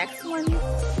y'all in the next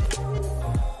one.